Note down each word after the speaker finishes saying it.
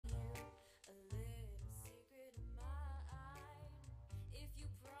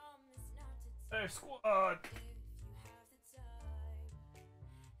Another squad.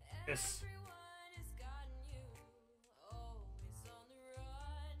 Yes.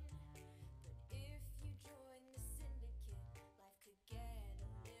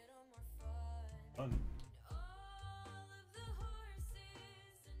 Fun.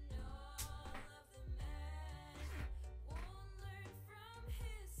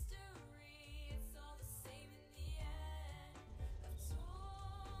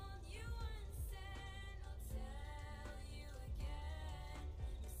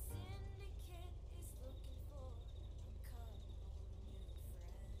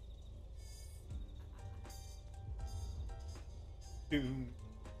 Doom.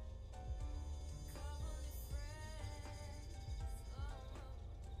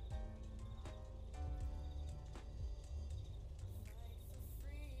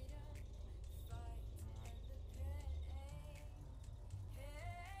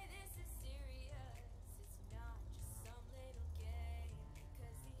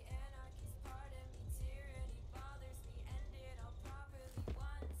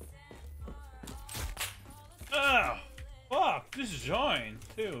 Ah, fuck! This join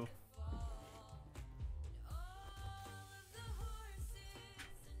too.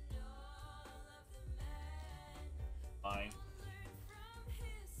 Fine.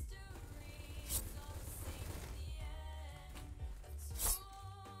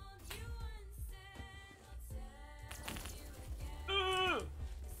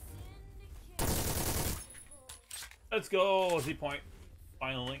 Let's go, Z point.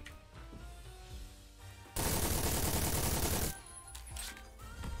 Finally.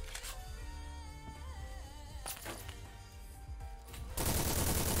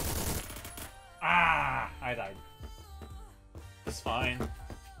 Ah, I died. It's fine.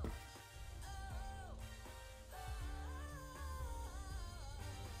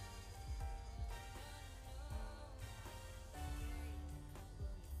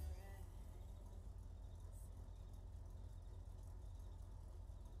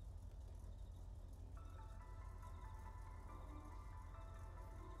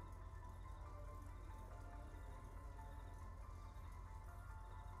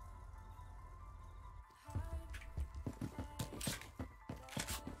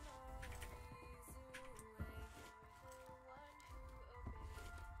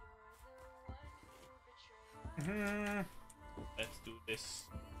 Let's do this.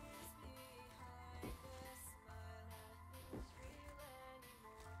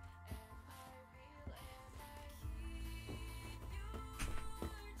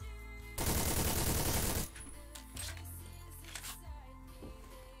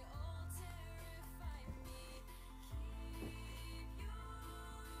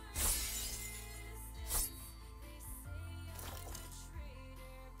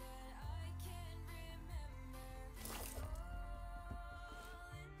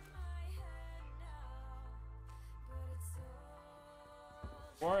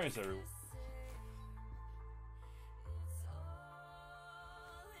 Where is everyone?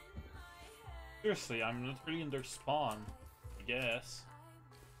 Seriously, I'm literally in their spawn, I guess.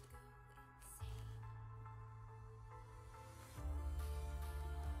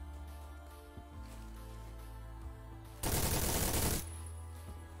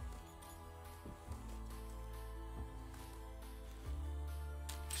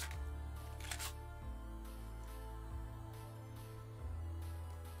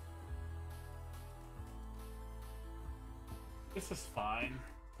 This is fine.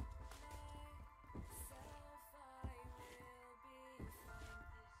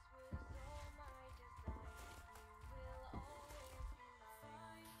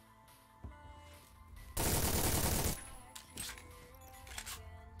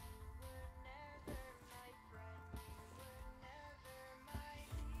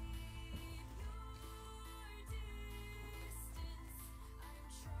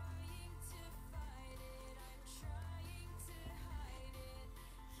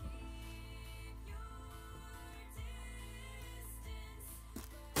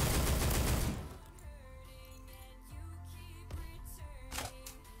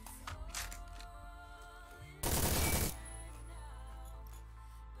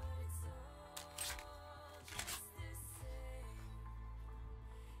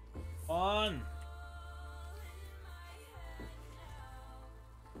 On.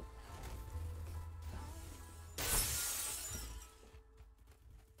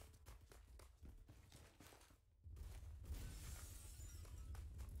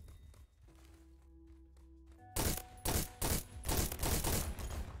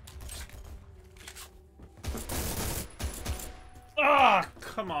 Ah,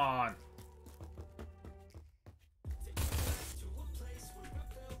 come on.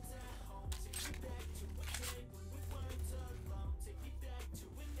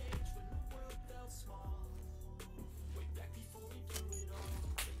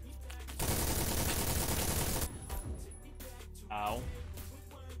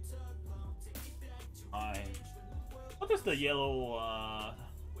 Where's the yellow,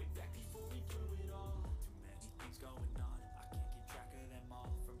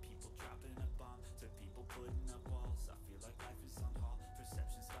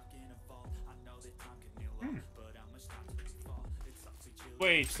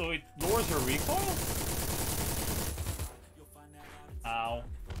 Wait, so it lowers her recoil? Ow.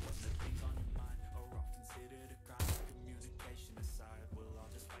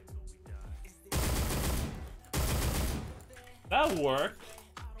 That worked.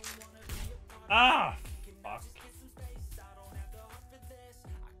 Ah, fuck.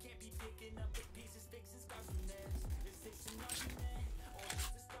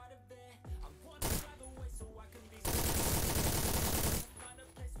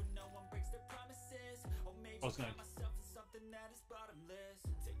 I was gonna.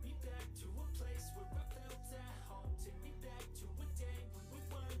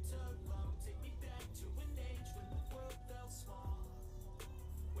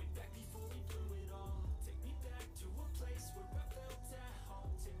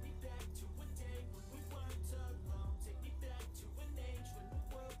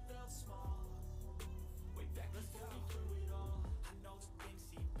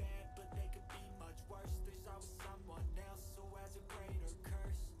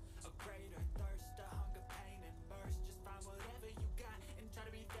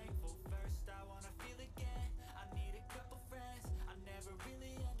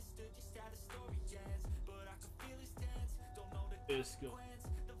 This go.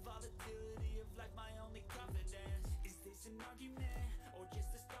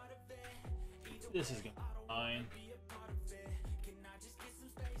 This is gonna be fine.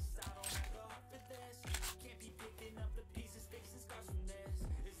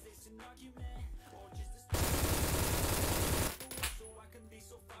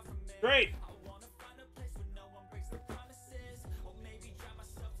 Great.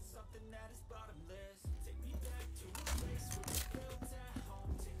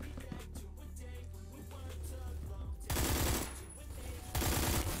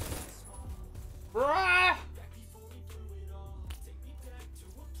 Bruh!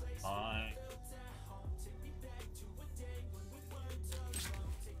 Fine.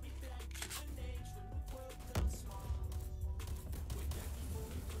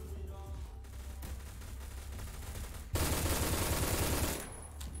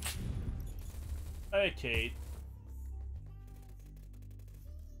 Hey, Kate.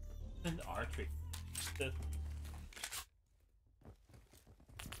 An archery.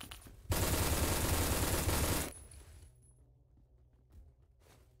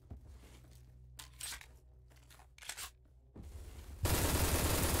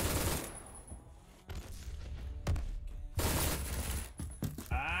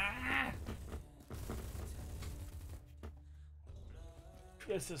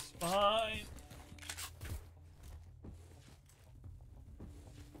 This is fine.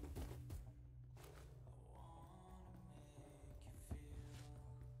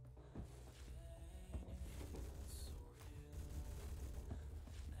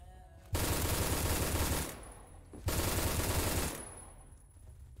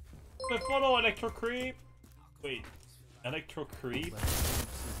 The photo electro creep. Wait, electro creep. Is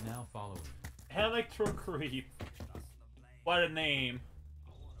now following. Electro creep. What a name.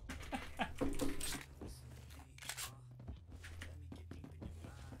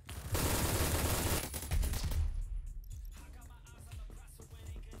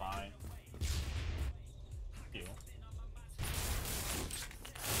 Fine. You.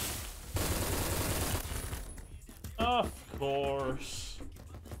 Of course.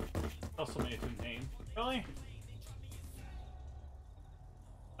 Also made a name. Really?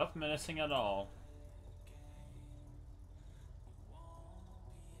 Not menacing at all.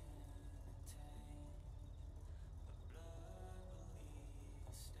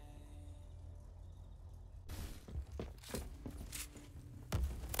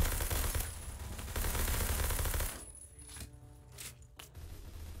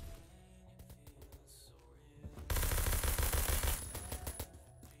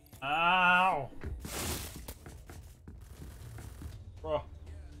 Ow! Bro.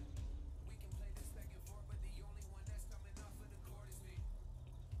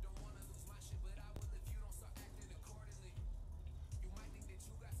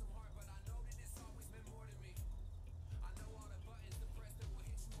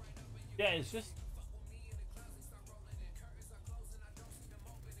 Yeah, it's just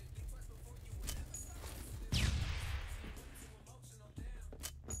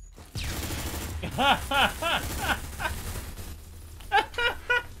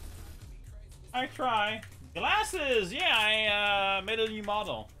I try. Glasses! Yeah, I made a new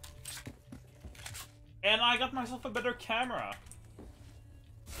model. And I got myself a better camera.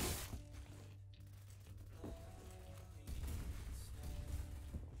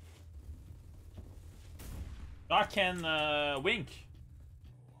 I can wink.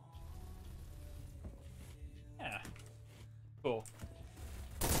 Yeah. Cool.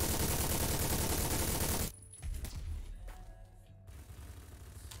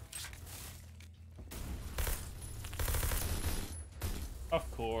 Of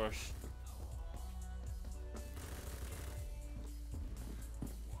course.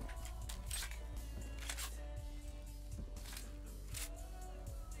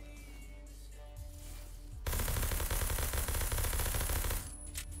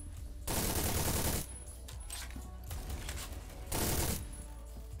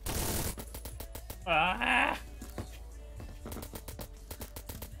 Ah!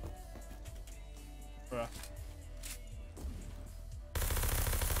 Bruh.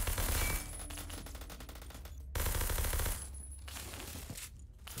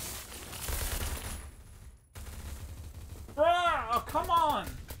 Bruh! Oh, come on!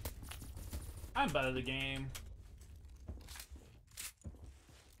 I'm bad at the game.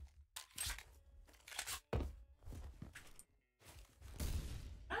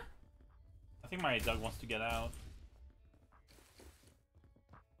 I think my dog wants to get out.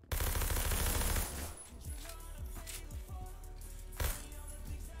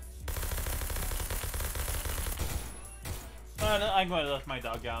 I'm going to let my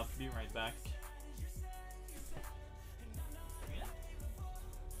dog out. Be right back.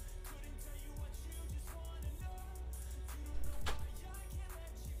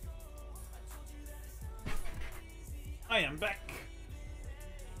 I am back.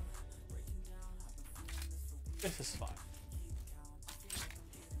 This is fine.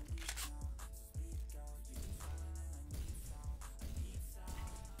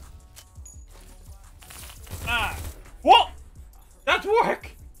 Ah! What? That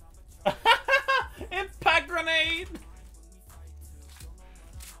worked! Impact grenade!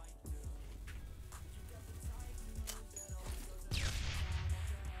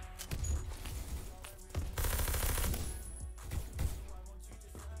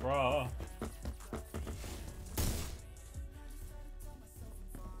 Bruh.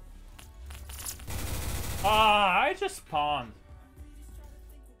 Ah, I just spawned.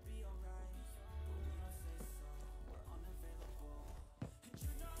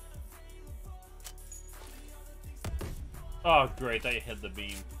 Oh, great, I hit the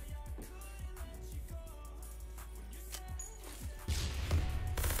beam.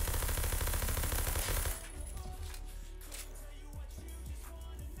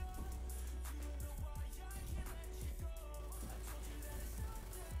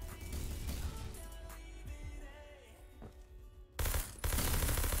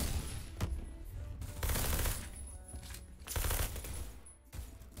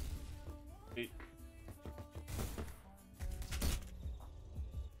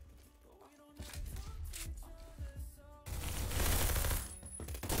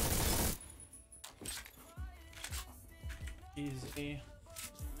 Easy.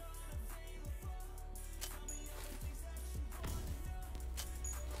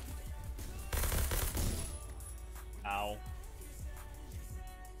 Ow.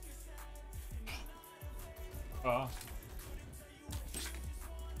 Come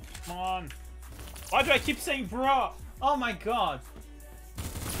on. Why do I keep saying bruh? Oh my god. I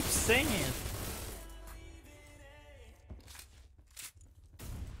keep saying it.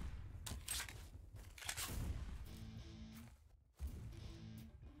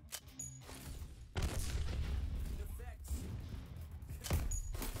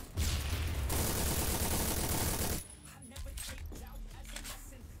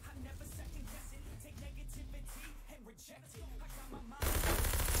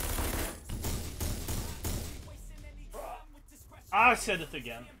 I said it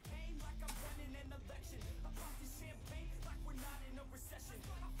again.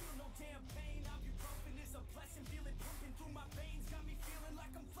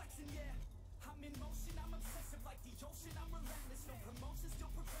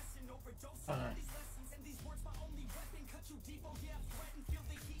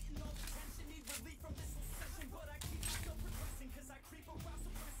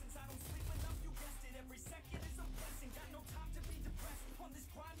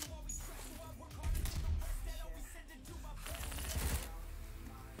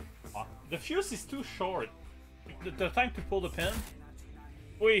 The fuse is too short. The time to pull the pin,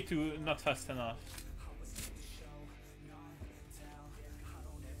 way too not fast enough.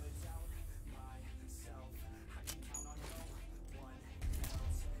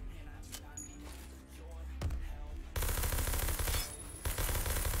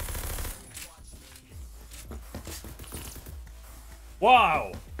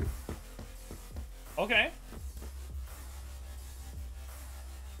 Wow. Okay.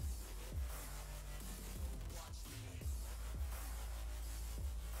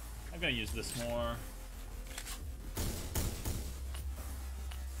 I'm gonna use this more.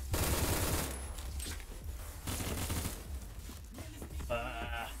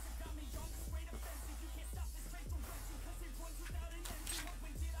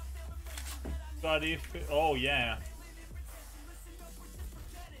 God, if oh yeah.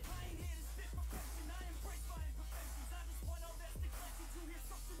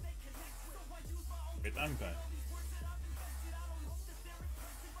 Wait, I'm good.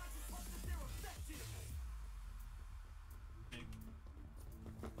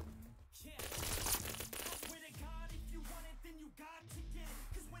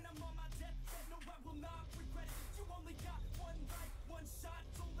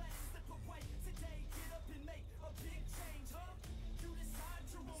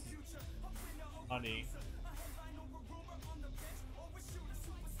 Honey.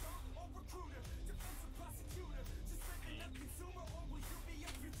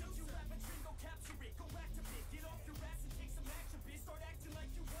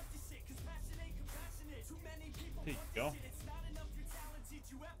 There you go.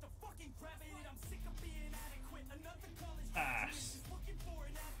 Ass.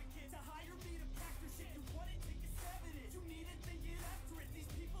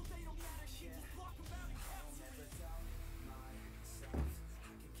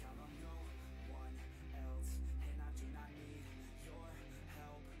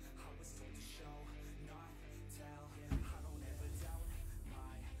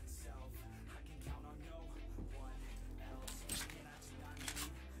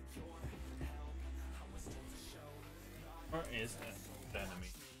 Where is the enemy?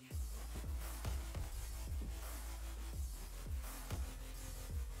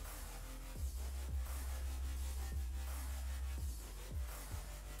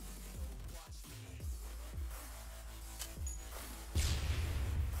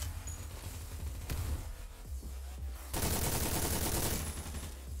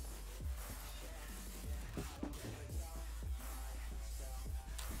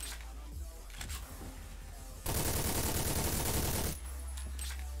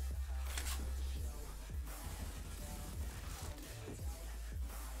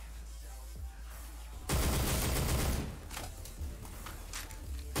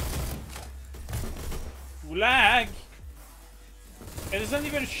 Lag! It doesn't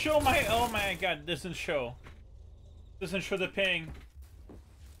even show my... Oh my god, it doesn't show. It doesn't show the ping.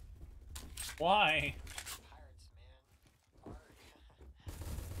 Why?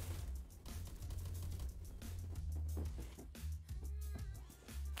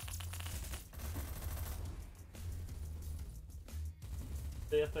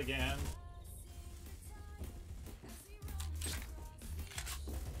 Say it again.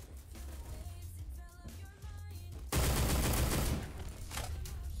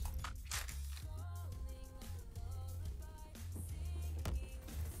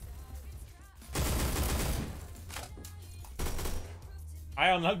 I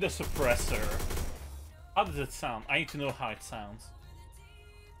unlocked the suppressor. How does it sound? I need to know how it sounds.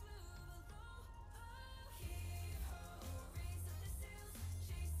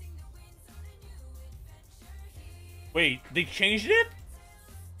 Wait, they changed it?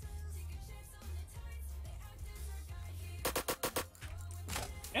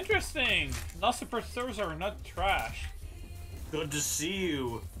 Interesting. Now suppressors are not trash. Good to see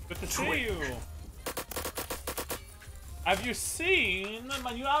you. Good to see you. Have you seen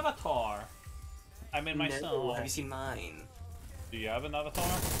my new avatar? I made myself. No, have you seen mine? Do you have an avatar?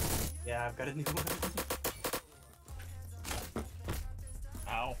 Yeah, I've got a new one.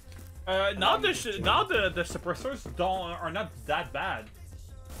 Ow. Now the suppressors are not that bad.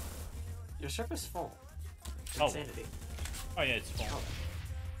 Your ship is full. Oh. Insanity. Oh yeah, it's full. Oh.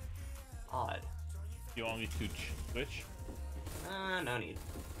 Odd. You want me to switch? No need.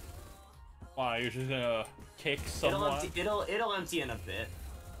 Why, you're just gonna kick someone? It'll empty in a bit.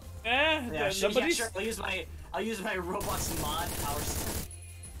 Yeah, sure, I'll use my Roblox mod power step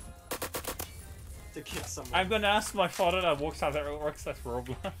to kick someone. I'm gonna ask my father that works at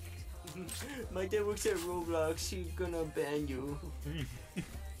Roblox. My dad works at Roblox. He's gonna ban you.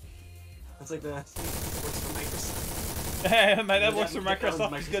 That's like the works for Microsoft. Hey, my dad works for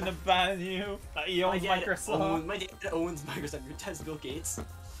Microsoft. He's gonna ban you. He owns Microsoft. My dad owns Microsoft. Your dad's Bill Gates.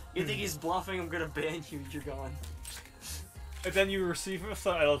 You think he's bluffing? I'm gonna ban you. You're gone. And then you receive a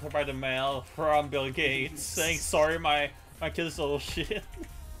letter by the mail from Bill Gates saying, "Sorry, my kid is a little shit."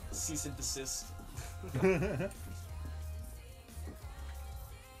 Cease and desist.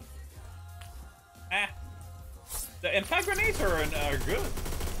 The impact grenades are good.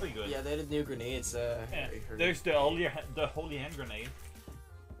 Pretty good. Yeah, they did new grenades. Yeah. I heard. There's the holy hand grenade.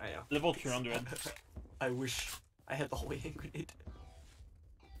 I know. Level 300. I wish I had the holy hand grenade.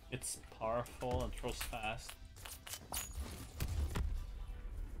 It's powerful and throws fast.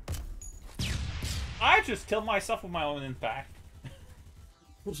 I just killed myself with my own impact.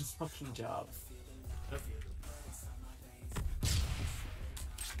 Which is fucking job.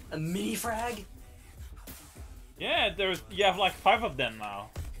 A mini frag? Yeah, you have like 5 of them now.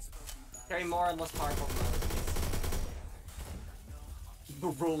 Carry more and less powerful.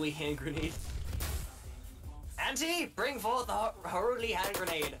 The holy hand grenade. Auntie, bring forth the holy hand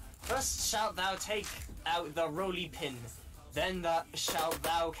grenade. First shalt thou take out the roly pin. Then shalt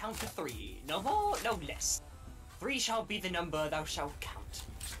thou count to 3. No more, no less. 3 shall be the number thou shalt count.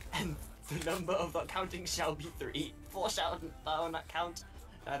 And the number of the counting shall be 3. 4 shalt thou not count.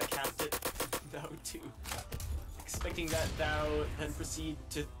 Neither count it, thou 2. Expecting that thou then proceed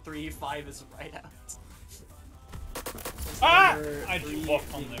to 3, 5 is right out. Ah! I Three, just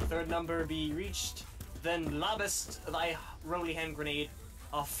walked on the there. third number be reached, then lobbest thy roly hand grenade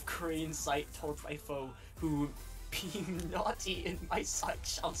off crane sight towards my foe, who, being naughty in my sight,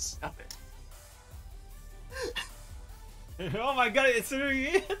 shall snuff it. Oh my god, it's really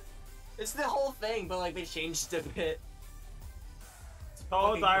it! It's the whole thing, but like they changed a bit.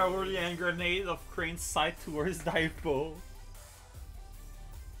 Throw thy holy hand grenade of crane's sight towards thy foe.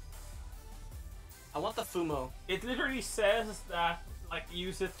 I want the Fumo. It literally says that, like,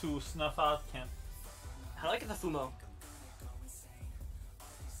 use it to snuff out Kent. I like the Fumo.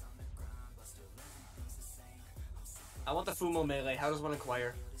 I want the Fumo melee. How does one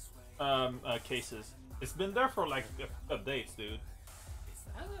acquire? Cases. It's been there for like updates, dude.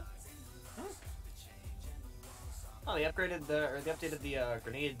 Oh, they upgraded they updated the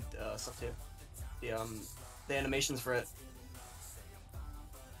grenade stuff too. The animations for it.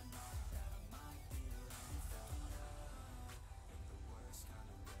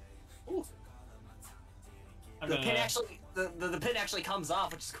 Ooh. The pin actually, the pin actually comes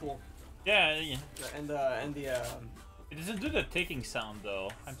off, which is cool. Yeah, yeah. And the It doesn't do the ticking sound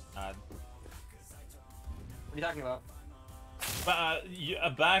though. I'm sad. what are you talking about?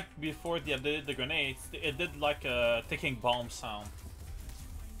 But back before they updated the grenades, it did like a ticking bomb sound.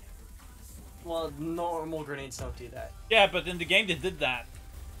 Well, normal grenades don't do that. Yeah, but in the game they did that.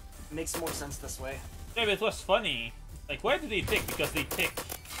 It makes more sense this way. Yeah, but it was funny. Like, why do they tick? Because they tick.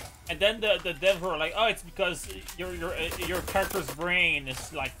 And then the devs were like, oh, it's because your character's brain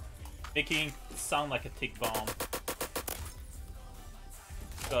is like making it sound like a tick bomb.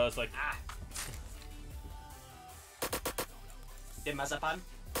 So it's like, Did Mazapan?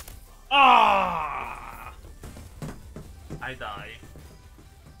 ah! I die.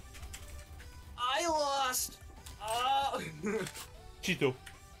 I lost! Oh! Cheeto.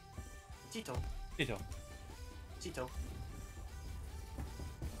 Tito. Cheeto. Tito.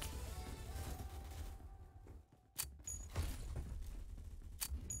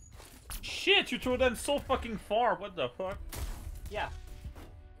 Shit, you throw them so fucking far. What the fuck? Yeah.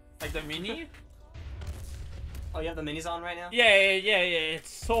 Like the mini? Oh, you have the minis on right now? Yeah. It's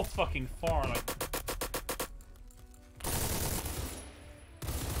so fucking far. Like,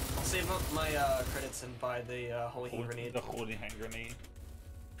 I'll save up my credits and buy the holy hand grenade. the holy hand grenade.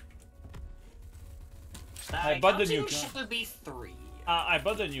 I bought the new gun. should be 3. I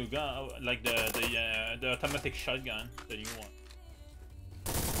bought the new gun, like the automatic shotgun, the new one.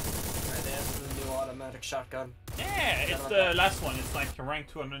 Right, they have the new automatic shotgun. Yeah, it's the last one. It's like rank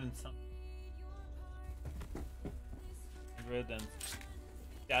 200 and something. And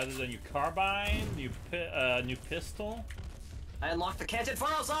gathered a new carbine, new pistol. I unlocked the canted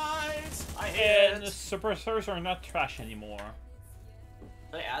file sights! I hate And the it! suppressors are not trash anymore.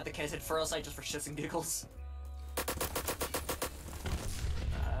 Did I add the canted furrow sight just for shits and giggles?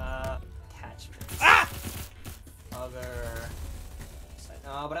 Attachments. Ah! Other...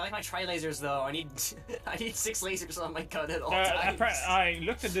 No, but I like my tri-lasers though. I need I need 6 lasers on my gun at all times. I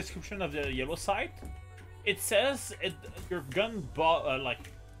looked at the description of the yellow site. It says your gun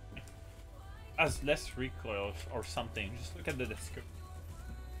like has less recoil or something. Just look at the description.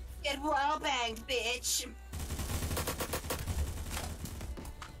 Get wall banged, bitch!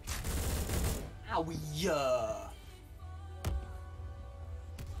 Ow, yeah!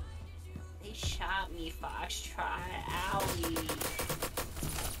 They shot me, Foxtrot. Owie.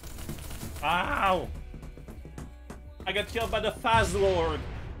 Ow! I got killed by the Faz Lord.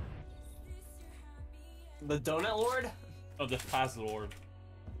 The Donut Lord? Oh, the Faz Lord.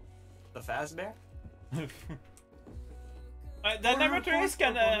 The Fazbear? That Nevertrace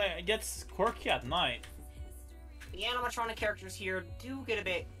gets quirky at night. The animatronic characters here do get a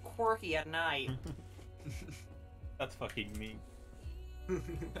bit quirky at night. That's fucking me.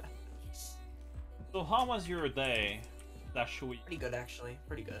 So how was your day last week? Pretty good, actually.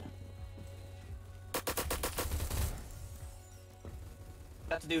 Pretty good.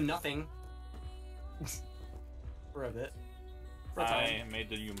 Got to do nothing. For a bit. For a time. I made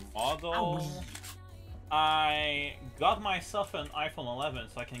the new model. Ow. I got myself an iPhone 11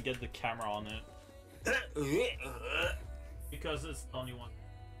 so I can get the camera on it. Because it's the only one.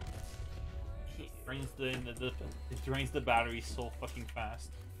 It drains the battery so fucking fast.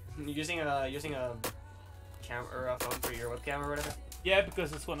 Using a camera or a phone for your webcam or whatever. Yeah,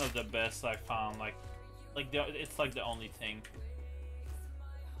 because it's one of the best I found. It's like the only thing.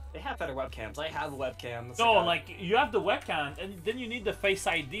 They have better webcams. I have a webcam. That's No, like you have the webcam, and then you need the Face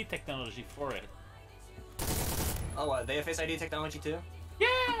ID technology for it. oh, what? They have Face ID technology too.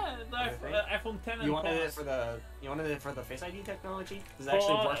 Yeah, the iPhone 10 and You wanted Plus. it for the Face ID technology? Does it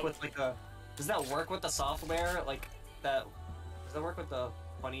actually work with like the? Does that work with the software like that? Does that work with the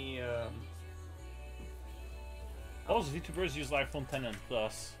funny? Most VTubers use iPhone 10 and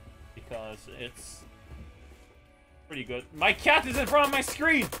Plus because it's pretty good. My cat is in front of my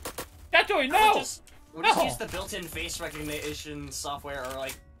screen. Cat toy, no! We'll just use the built-in face recognition software, or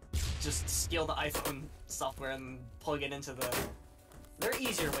like just steal the iPhone software and plug it into the. There are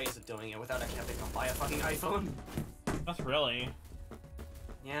easier ways of doing it without actually having to buy a fucking iPhone. Not really.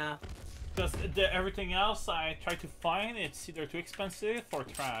 Yeah. Because everything else I try to find, it's either too expensive or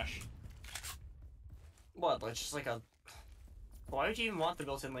trash. What? Like just like a. Why would you even want the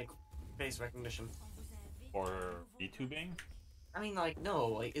built-in like face recognition? Or VTubing? I mean, like no.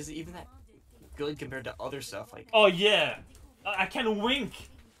 Like, is it even that good compared to other stuff? Like. Oh yeah, I can wink.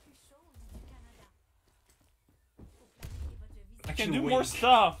 I can do more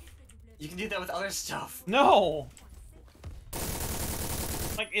stuff. You can do that with other stuff. No.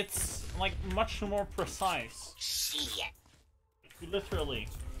 Like it's like much more precise. Shit. Literally.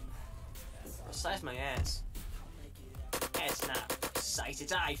 Precise my ass. It's not precise.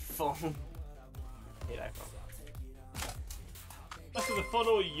 It's iPhone. I hate iPhone. After the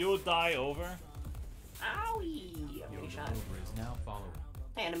photo you die over. Owie! I'm Your getting shot. maneuver is now following.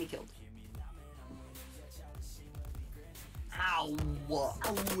 Enemy killed. Ow!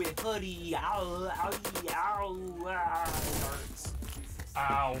 Ow, buddy! Ow! Owie! Ow! Ah, it hurts.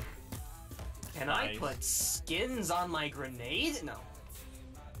 Ow. Can I Nice. put skins on my grenade? No.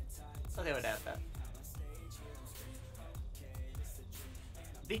 Oh, they would add that.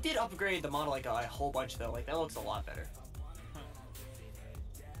 They did upgrade the model like a whole bunch though. Like that looks a lot better.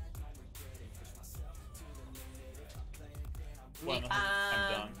 Well,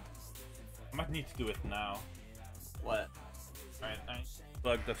 I'm done. I might need to do it now. What? Alright, I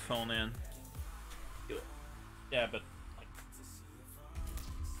plug the phone in. Do it. Yeah, but like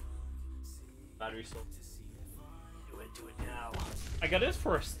battery so. Do it now. I got this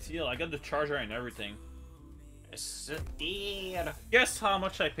for a steal. I got the charger and everything. Yes, it did. Guess how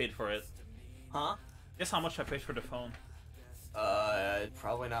much I paid for it? Huh? Guess how much I paid for the phone?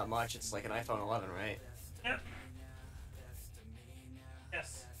 Probably not much. It's like an iPhone 11, right? Yeah.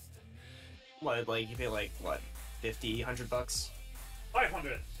 Yes. What, like, you pay like, what, 50, 100 bucks?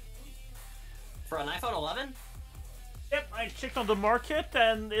 500. For an iPhone 11? Yep, I checked on the market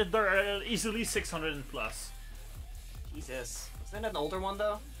and they're easily 600 and plus. Jesus. Isn't it an older one,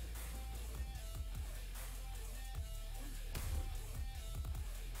 though?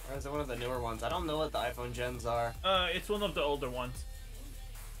 Or is it one of the newer ones? I don't know what the iPhone gens are. It's one of the older ones.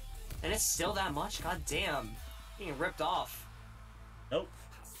 And it's still that much? God damn. Being ripped off. Nope.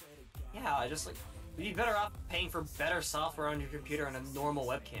 Yeah, I just like... You'd be better off paying for better software on your computer and a normal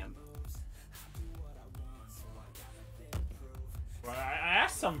webcam. Well, I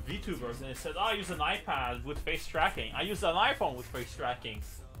asked some VTubers and they said, oh, I use an iPad with face tracking. I use an iPhone with face tracking.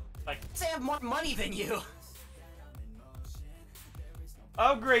 Like, They have more money than you!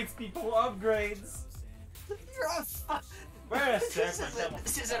 upgrades, people, upgrades. You're a Wait a second.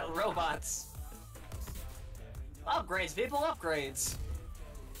 this isn't robots. Upgrades, people, upgrades.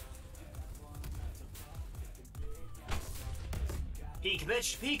 Peek,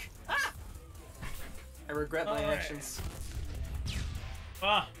 bitch, peek! Ah! I regret my Alright. actions.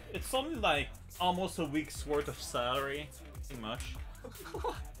 It's only like almost a week's worth of salary, pretty much.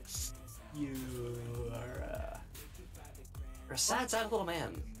 You are, you're a sad little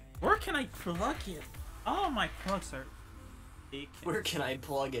man. Where can I plug it? Oh, my plugs are big. Where can I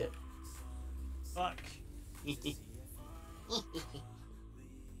plug it? Fuck.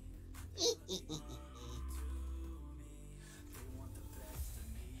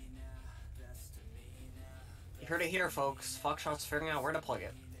 If heard it here, folks. Foxtrot's figuring out where to plug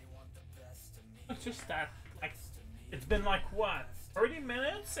it. It's just that, like, it's been like, what, 30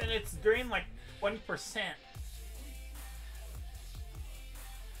 minutes? And it's drained like 20%.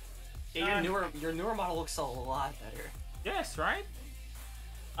 Yeah, your newer model looks a lot better. Yes, right?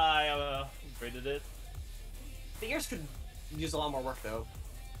 I upgraded it. The ears could use a lot more work, though.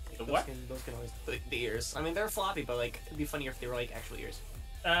 The what? Those can always... The ears. I mean, they're floppy, but, like, it'd be funnier if they were, like, actual ears.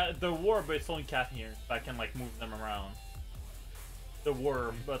 The war, but it's only cat ears. I can, like, move them around. The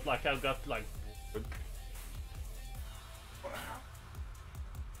worm, but, like, I've got, like...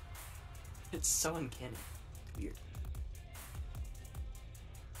 It's so uncanny. Weird.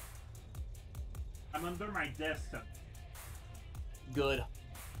 I'm under my desk. Good.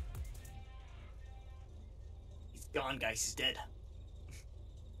 He's gone, guys. He's dead.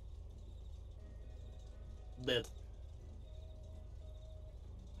 Dead.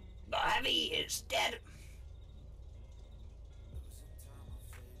 The heavy is dead.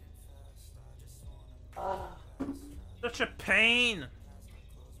 Such a pain!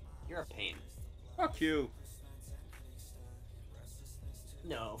 You're a pain. Fuck you.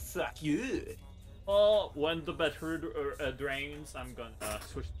 No, fuck you. Well, when the battery drains, I'm gonna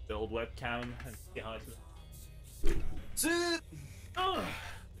switch to the old webcam and see how it Zip. Ugh.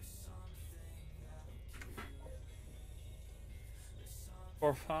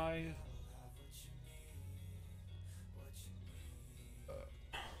 Four, 5.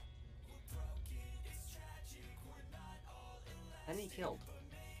 And he killed.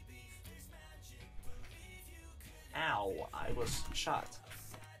 Ow, I was shot.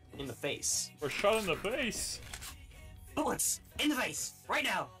 In the face. We're shot in the face. Bullets! In the face! Right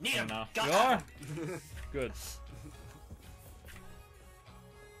now! Need him! No. Got You him. are? Good.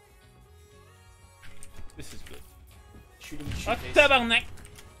 This is good. Shoot him in the Ah, face. tabarnak!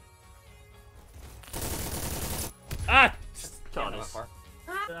 Ah! Can't go that far.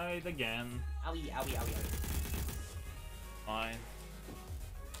 Died again. Owie, owie, owie, owie. Fine.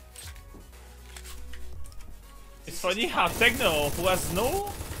 It's funny how Techno, who has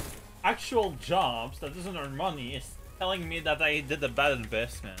no actual jobs, that doesn't earn money, is telling me that I did a bad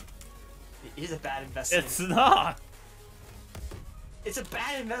investment. It is a bad investment. It's not! It's a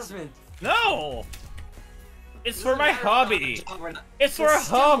bad investment! No! It's It for doesn't my matter about hobby! the job or not. It's for a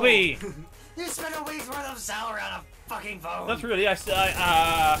Still- hobby! You spent a week's worth of salary on a fucking phone! Not really,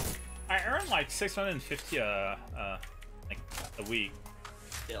 I earn like 650 like a week.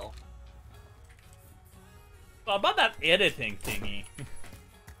 Still. Well, about that editing thingy.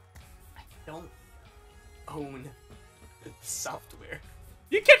 Don't own the software.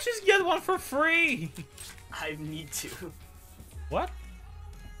 You can just get one for free! I need to. What?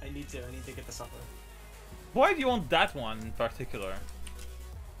 I need to get the software. Why do you want that one in particular?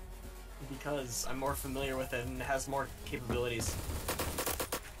 Because I'm more familiar with it and it has more capabilities.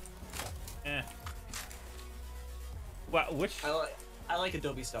 Eh. Well, which? I like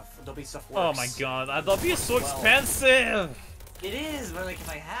Adobe stuff. Adobe stuff works. Oh my god, Adobe is so Well, expensive! It is, but like if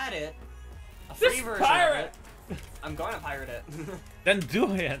I had it, a Just free version pirate! of it, I'm going to pirate it. Then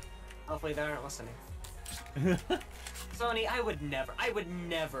do it! Hopefully they aren't listening. Sony, I would never.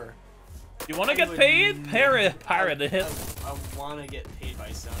 You wanna I get would paid? never- Pirate it. I want to get paid by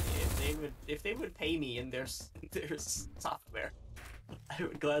Sony. If they would pay me in their software, I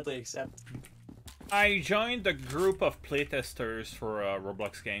would gladly accept. I joined a group of playtesters for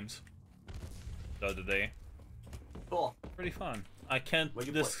Roblox games the other day. Cool. Pretty fun. I can't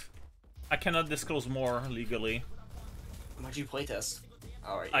What'd you I cannot disclose more legally. What'd you playtest?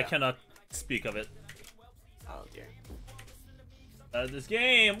 Alright. I cannot speak of it. Oh dear. This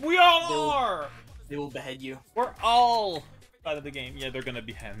game, we all They will- are. They will behead you. We're all out of the game. Yeah, they're gonna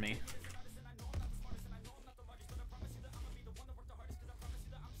behead me.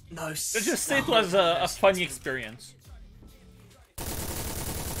 No. Let's just say it was a funny experience. No,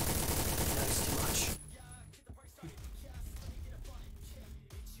 it's too much.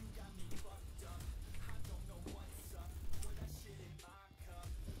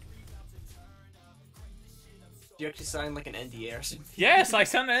 You actually signed like an NDA or something? Yes, I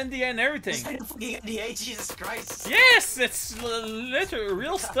signed an NDA and You everything. signed a fucking NDA, Jesus Christ! Yes, it's literally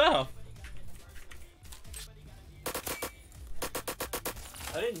real stuff.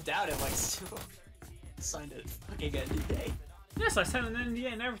 I didn't doubt it, like, still signed a fucking NDA. Yes, I signed an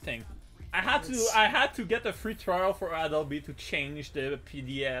NDA and everything. I had to get a free trial for Adobe to change the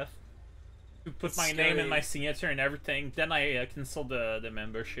PDF, to put It's my name and scary. my signature and everything. Then I canceled the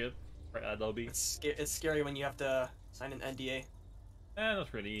membership for Adobe. It's scary when you have to sign an NDA.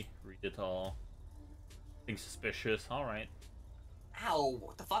 Not really read it all. Being suspicious. All right. Ow,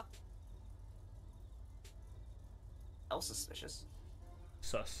 what the fuck? else suspicious.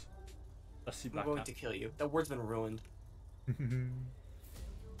 Sus. Let's see I'm back going up. to kill you. That word's been ruined. Can't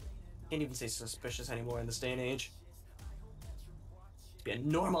even say suspicious anymore in this day and age. It'd be a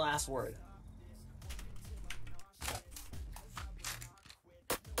normal ass word.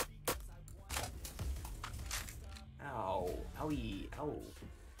 Ow. Owie. Ow.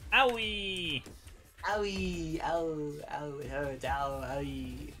 Owie! Owie. Ow. Ow. It hurts. Ow.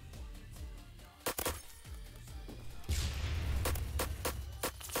 Owie.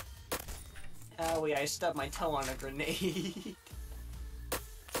 Owie, I stubbed my toe on a grenade.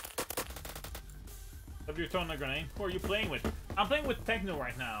 Have you thrown a grenade? Who are you playing with? I'm playing with Techno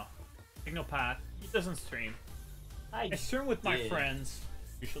right now. Technopath. He doesn't stream. I stream with my friends,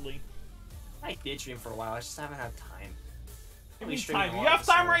 usually. I did stream for a while, I just haven't had time. Give me time. You have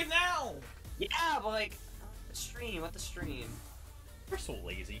time right now! Yeah, but like, the stream, what the stream? You're so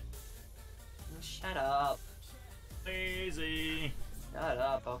lazy. Shut up. Lazy. Shut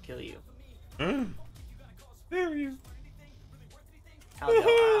up, I'll kill you. There you. How dare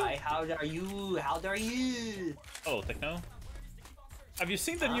I? How dare you? How dare you? Oh, Techno. Have you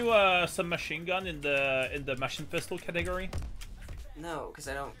seen the new submachine gun in the machine pistol category? No, because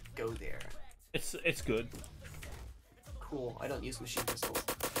I don't go there. It's good. Cool. I don't use machine pistols.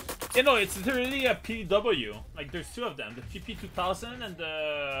 You know, it's literally a PW. Like, there's two of them: the PP2000 and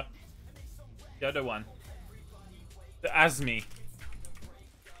the other one, the ASME.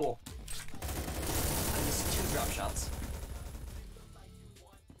 Cool. I missed 2 drop shots.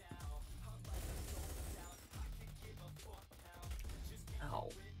 Ow.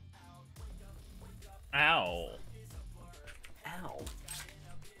 Ow. Ow.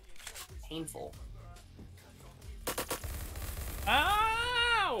 Painful.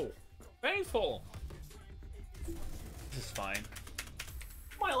 Ow! Painful. This is fine.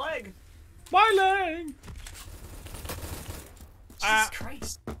 My leg! My leg! Jesus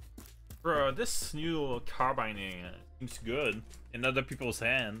Christ. Bro, this new carbining seems good in other people's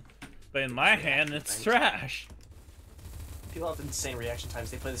hand, but in my hand, it's trash. People have insane reaction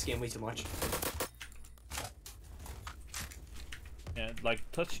times. They play this game way too much. Yeah, like,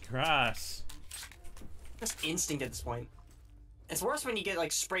 touch grass. Just instinct at this point. It's worse when you get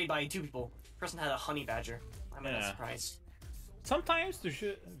like sprayed by 2 people. Person had a honey badger. I'm not surprised. Sometimes there's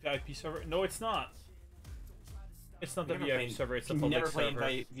VIP server. No, it's not. It's not the VIP server. It's a public never server.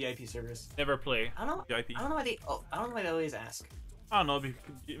 play VIP servers. Never play. I don't know. VIP. I don't know why they. Oh, I don't know why they always ask. I don't know.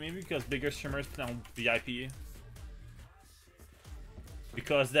 Maybe because bigger streamers don't VIP.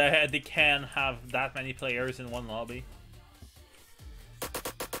 Because they can't have that many players in one lobby.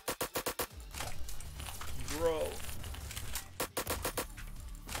 Bro.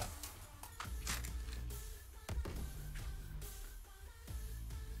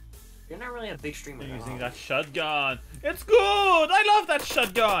 You're not really a big streamer. They're using that shotgun. It's good! I love that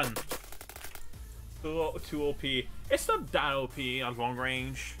shotgun! Too OP. It's not that OP at long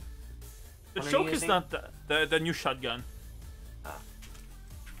range. The choke is not the new shotgun.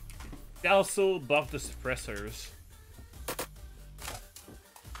 They also buff the suppressors.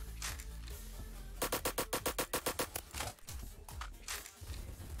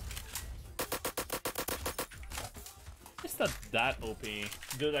 It's not that OP.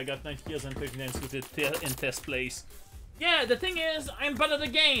 Dude, I got 90 kills and 39 with it in test place. Yeah, the thing is, I'm bad at the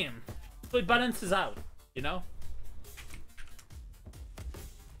game. So it balances out, you know?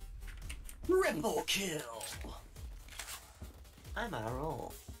 Triple kill! I'm on a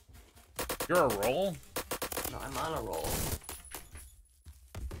roll. You're a roll? No, I'm on a roll.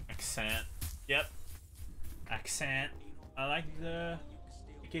 Accent. Yep. Accent. I like the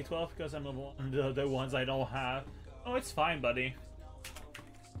K12 because I'm the other ones I don't have. Oh, it's fine, buddy.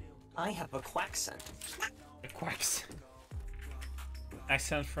 I have a quackscent. A quacks.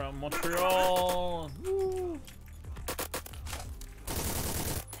 Accent from Montreal. Woo.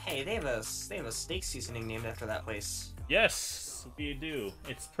 Hey, they have a steak seasoning named after that place. Yes, we do.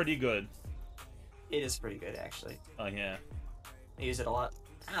 It's pretty good. It is pretty good, actually. Oh yeah. I use it a lot.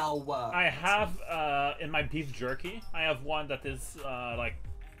 Ow! I have in my beef jerky. I have one that is like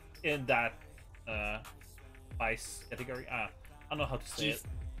in that spice category. I don't know how to say it.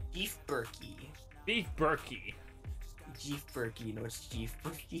 Beef Berkey. Beef Berkey. Beef Berkey. You know it's beef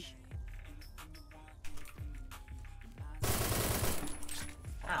Berkey.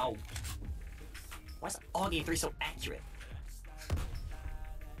 Ow! Why is Augie 3 so accurate?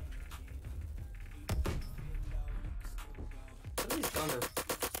 Some of these guns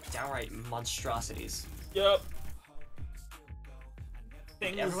are downright monstrosities. Yep.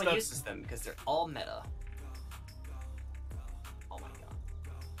 Everyone uses them because they're all meta. Oh my god.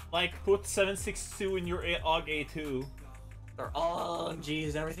 Like, put 762 in your AUG A2. They're all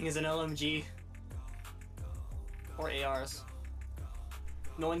LMGs. Everything is an LMG. Or ARs.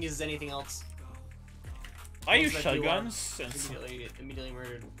 No one uses anything else. I use Those that do shotguns. immediately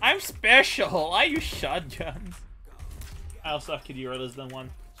murdered. I'm special. I use shotguns. I also have Kitty less than one.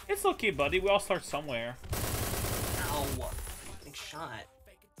 It's okay, buddy. We all start somewhere. Ow! Getting shot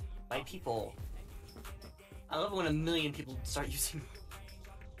by people. I love when a million people start using.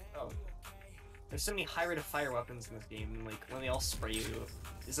 Oh, there's so many high rate of fire weapons in this game. Like when they all spray you,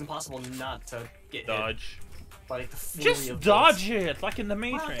 it's impossible not to get Dodge. hit by like the flurry Just of dodge bullets. it, like in the Wow,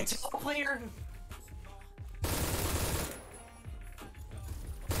 Matrix. it's a player.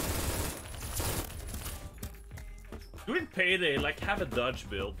 Doing Payday, like, have a dodge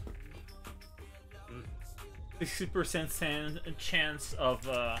build. 60% chance of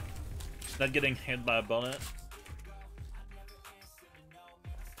not getting hit by a bullet.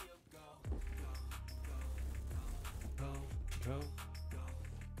 Go.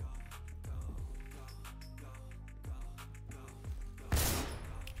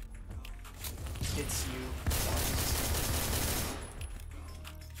 Hits you.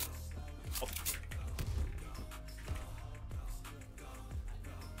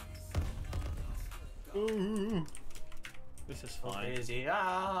 Ooh. This is Go fine. crazy.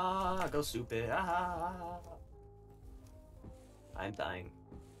 Ah, go stupid. Ah. I'm dying.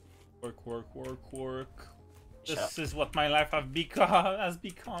 Work, work, work, work. Shut This is what my life has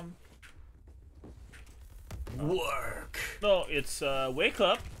become. Work. No, it's wake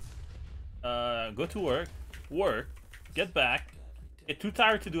up, go to work, get back, get too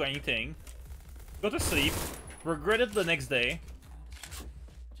tired to do anything, go to sleep, regret it the next day,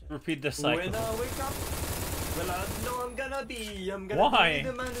 repeat the cycle. When I wake up, well I know I'm gonna be Why? be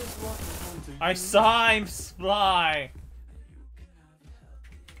the man who's walking home to I you. saw him fly.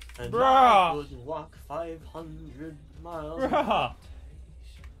 And Bruh. I would walk 500 miles. Bruh.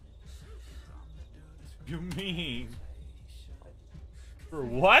 You mean? For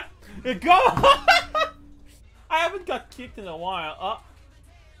what? Go! I haven't got kicked in a while.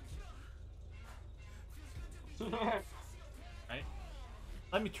 Right?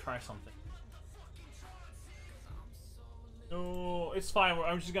 Let me try something. No, it's fine.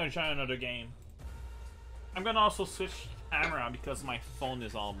 I'm just gonna try another game. I'm gonna also switch camera because my phone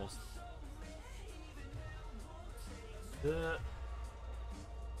is almost.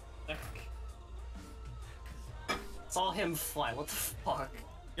 Saw him fly. What the fuck?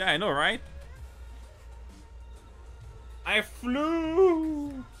 Yeah, I know, right? I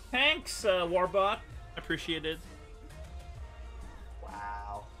flew! Thanks, Warbot. Appreciate it.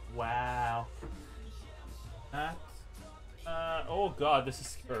 Wow. Wow. That. Oh god, this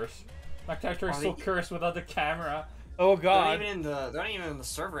is cursed. My character is Are so they- cursed without the camera. Oh They're god. not even in the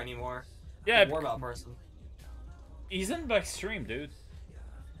server anymore. Yeah, The Warbout person. he's in the stream, dude.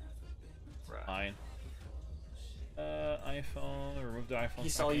 Right. Fine. iPhone, remove the iPhone. He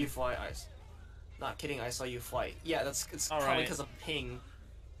saw Okay. you fly. Not kidding. I saw you fly. Yeah, it's All probably right. because of ping.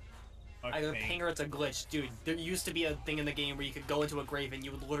 Okay. Either ping or it's a glitch, dude. There used to be a thing in the game where you could go into a grave and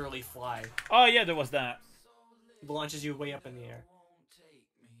you would literally fly. Oh yeah, there was that. It launches you way up in the air.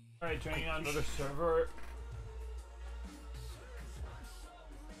 Alright, joining on another server.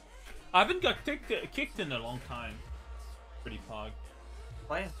 I haven't got kicked in a long time. Pretty pog.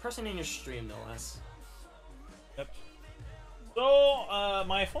 By a person in your stream, no less. Yep. So,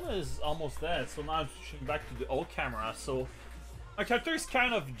 my phone is almost dead, so now I'm switching back to the old camera, so my character is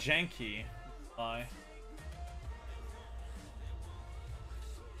kind of janky. Why?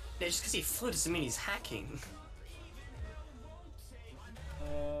 Yeah, just because he flew doesn't mean he's hacking.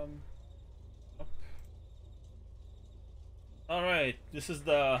 Up. Alright, this is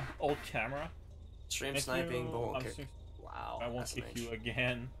the old camera. Stream Thank sniping, you. but won't I'm kick. soon- Wow. I won't kick you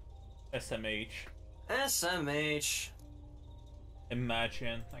again. SMH. SMH.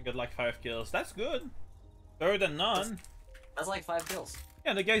 Imagine. I got like 5 kills. That's good. Better than none. That's like 5 kills.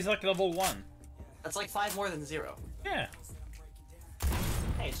 Yeah, the guy's like level 1. That's like 5 more than 0. Yeah.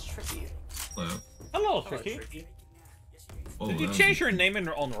 Hey, it's tricky. Hello. Hello, Hello, Tricky. Oh, Did you that was- change your name on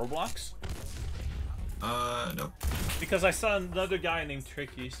Roblox? No. Because I saw another guy named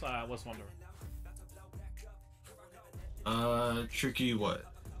Tricky, so I was wondering. Tricky what?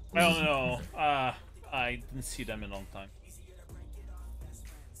 I don't know. I didn't see them in a long time.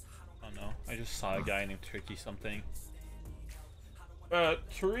 I don't know. I just saw a guy named Tricky something.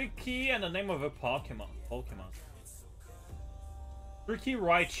 Tricky and the name of a Pokemon. Tricky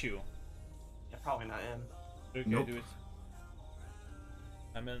Raichu. Yeah, probably not him. Okay, Nope. do it.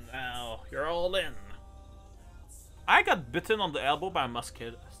 I'm in now. You're all in. I got bitten on the elbow by a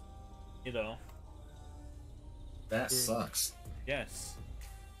mosquito. That sucks. Yes.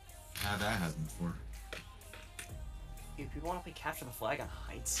 How that happened before. Dude, people want to play capture the flag on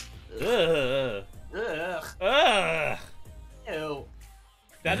heights. Ugh. Ugh. Ugh. Ew.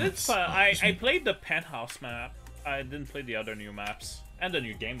 That Yeah, is fun. I awesome. played the penthouse map. I didn't play the other new maps and the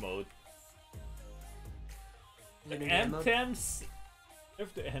new game mode. Is there a new game mode? M10s.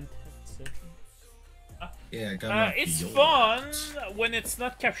 If the M10s. Yeah, I got my It's Field fun rounds. when it's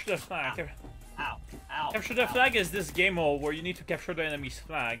not capture the flag. Ow. Ow. Capture the Ow. flag is this game mode where you need to capture the enemy's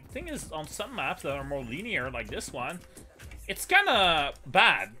flag. The thing is, on some maps that are more linear, like this one, it's kind of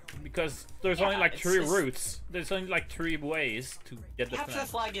bad because there's Yeah, only like it's 3 just- routes. There's only like 3 ways to get the Capture the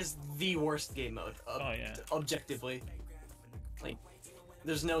flag. flag is the worst game mode. Oh, yeah. Objectively. Like,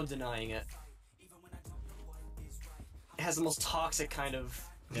 there's no denying it. It has the most toxic kind of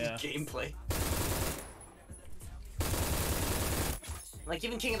Yeah. gameplay. Like,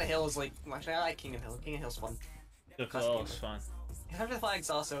 even King of the Hill is like... well, actually, I like King of the Hill. King of the Hill's fun. The Classic oh, game it's mode. fun. Capture the Flag's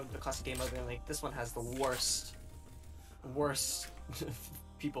also the classic game mode, and like, this one has the worst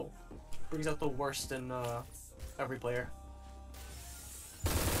people. Brings out the worst in every player.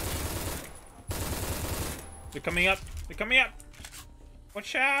 They're coming up. They're coming up.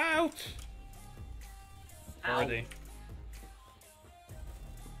 Watch out! Where are Ow. they?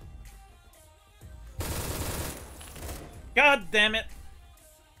 God damn it!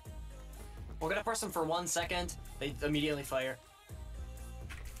 We're gonna press them for 1 second, they immediately fire.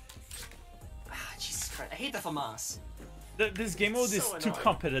 Ah, Jesus Christ, I hate the FAMAS. This game mode is So too annoying.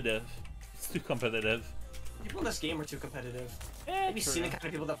 competitive. It's too competitive. People in this game are too competitive. Yeah, Have you seen the kind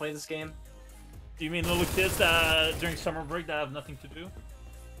of people that play this game? Do you mean little kids that during summer break that have nothing to do?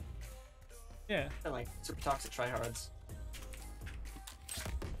 Yeah. They're like super toxic tryhards.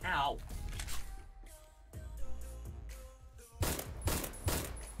 Ow.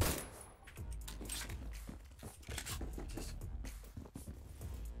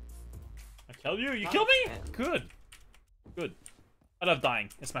 I kill you. You Oh, kill me. man. Good. Good. I love dying.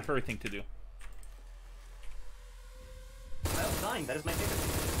 It's my favorite thing to do. I love dying, that is my favorite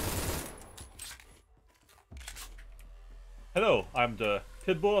thing. Hello, I'm the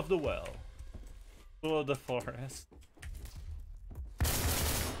Pitbull of the Well. Pitbull of the Forest.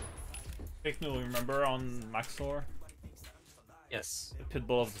 Fake no, remember on Maxor? Yes. The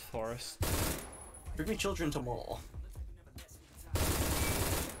Pitbull of the Forest. Bring me children tomorrow.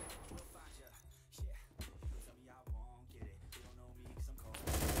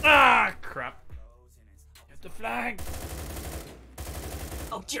 Ah, crap. Get the flag.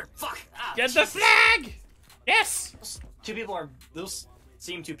 Oh dear, fuck! Ah, Get the Jesus. flag! Yes! Those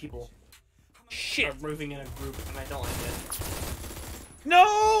same two people are Shit. moving in a group, and I don't like it. No!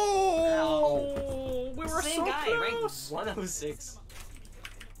 Ow. We were Same so guy, close. ranked 106.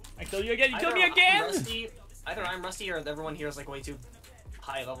 I kill you again. You kill Either me I'm again. Rusty, either I'm rusty or everyone here is like way too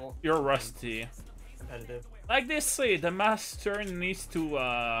high level You're rusty. competitive. Like they say, the master needs to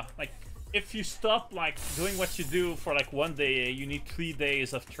like, if you stop like doing what you do for like 1 day, you need 3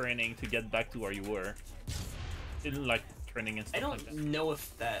 days of training to get back to where you were. In like training and I stuff don't like that. know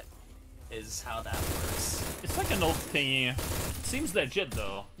if that is how that works. It's like an old thing. It seems legit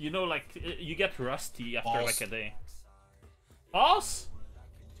though. You know, like you get rusty after False. like a day. False?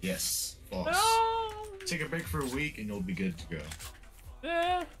 Yes. False. No. Take a break for a week and you'll be good to go.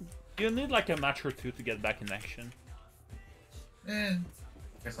 Yeah. You need like a match or two to get back in action.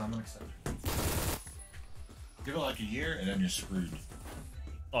 Guess I'm gonna accept it. Give it like a year and then you're screwed.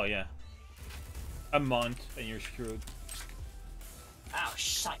 Oh yeah. A month and you're screwed. Ow,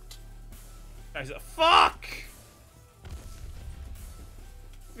 shite. I said, fuck!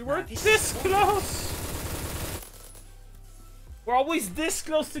 We were Nah, this this is- close! We're always this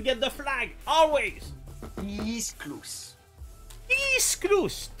close to get the flag! Always! He's close. This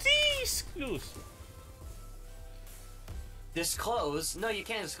close! This close! Disclose? No, you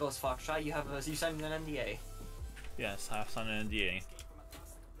can't disclose, Foxtrot. You signed an NDA. Yes, I have signed an NDA.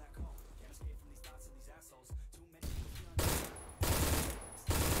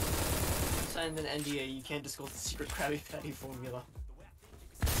 Signed an NDA. You can't disclose the secret Krabby Patty formula.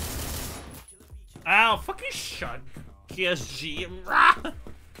 Ow, fucking shut! PSG. Rah!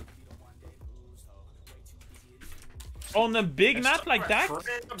 On a big map like that?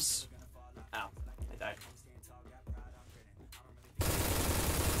 Crabs. Ow, I died.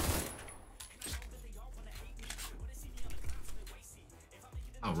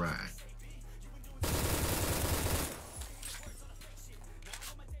 Alright.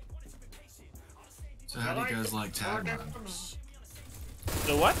 So how do you guys like tag runs?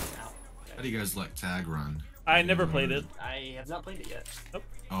 The what? Ow. How do you guys like tag run? I never played it. I have not played it yet. Nope.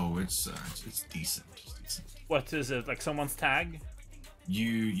 Oh, it's decent. It's decent. What is it? Like someone's tag?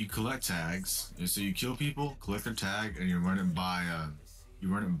 You collect tags, so you kill people, collect their tag, and you run it by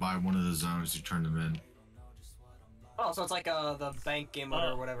one of the zones to turn them in. Oh, so it's like the bank game mode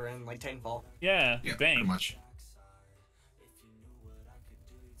or whatever in like Titanfall. Yeah, Yeah, bank. pretty much.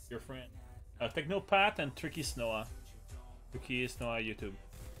 Your friend. Technopath and Tricky Snowa. Tricky Snowa YouTube.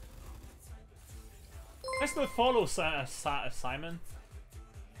 Let's not follow Simon.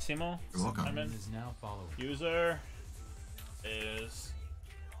 Simo. You're welcome. Simon. Is now following. User is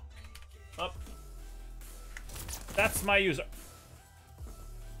up. That's my user.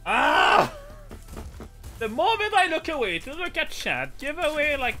 Ah! The moment I look away to look at chat, give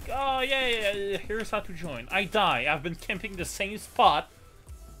away like, oh yeah, here's how to join. I die. I've been camping the same spot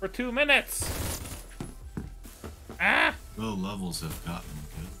for 2 minutes. Ah! Low levels have gotten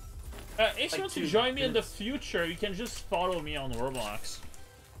good. If Like you want to 2 join me in the minutes. future, you can just follow me on Roblox.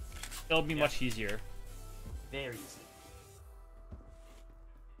 It'll be much easier. Very easy.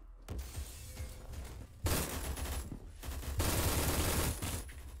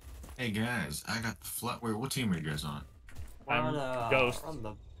 Hey guys, I got the flat. Wait, what team are you guys on? We're I'm on, Ghost. we're on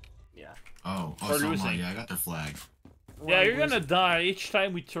the, yeah. Oh, We're so am I. losing. Yeah, I got their flag. We're Yeah, on you're gonna losing. die each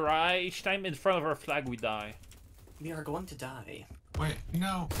time we try. Each time in front of our flag, we die. We are going to die. Wait,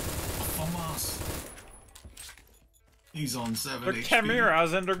 no. Famas. He's on 7 They're HP.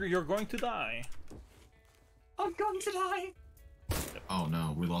 chimeras, and you're going to die. I'm going to die. Oh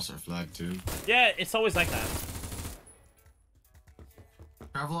no, we lost our flag too. Yeah, it's always like that.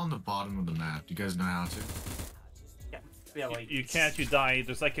 Travel on the bottom of the map. Do you guys know how to? Yeah. Yeah, like You can't, you die.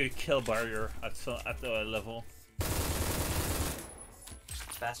 There's like a kill barrier at the level.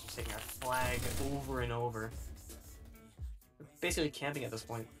 Bastards taking our flag over and over. We're basically camping at this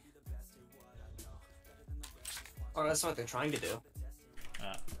point. Or that's what they're trying to do.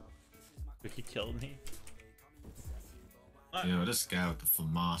 He killed me. Yo, this guy with the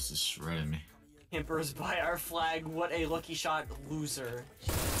FAMAS is shredding me. Campers by our flag, what a lucky shot loser. That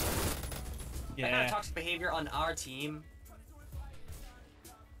kind Yeah. of toxic behavior on our team.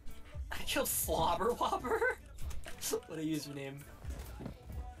 I killed Flobber Wobber? What a username.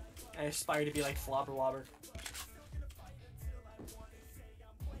 I aspire to be like Flobber Wobber.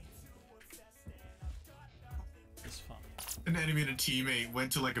 It's fun. An enemy and a teammate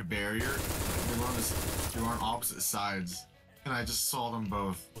went to like a barrier. They were on opposite sides, and I just saw them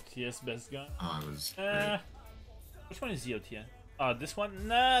both. OTS best gun. Oh, it was great. Which one is the OTS? Oh, this one?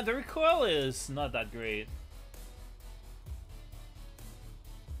 Nah, the recoil is not that great.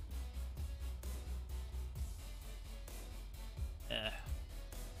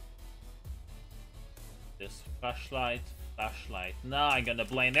 This flashlight. Nah, I'm gonna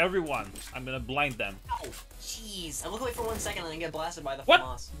blind everyone. I'm gonna blind them. Oh, jeez. I look away for 1 second and then get blasted by the What?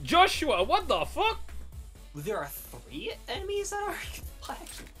 FAMAS. Joshua, what the fuck? There are 3 enemies that are flag.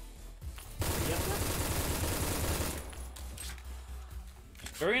 3 of them?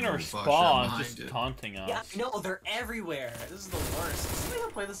 They're in our Oh, fuck, spawn, they're just behind it. taunting us. Yeah, no, they're everywhere. This is the worst. Does somebody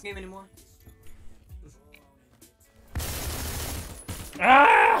not play this game anymore?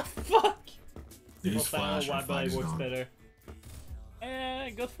 Ah, fuck! These flash One are flags works gone. better.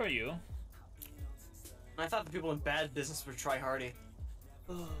 Good for you. I thought the people in bad business were try hardy.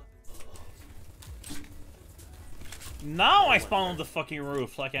 Now I spawn on the fucking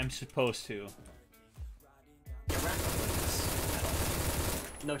roof like I'm supposed to. Yeah, we're not gonna win this at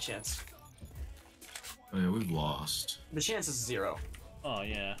all. No chance. Oh, yeah, we've lost. The chance is 0. Oh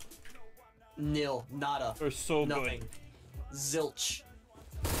yeah, Nil. Nada. they're so Nothing. good. Zilch.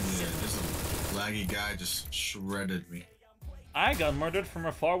 Yeah, this laggy guy just shredded me. I got murdered from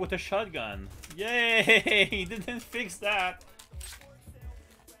afar with a shotgun. Yay! He didn't fix that.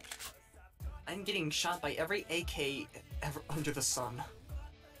 I'm getting shot by every AK ever under the sun.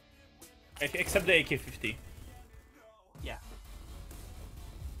 Except the AK-50. Yeah.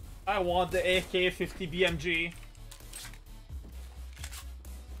 I want the AK-50 BMG.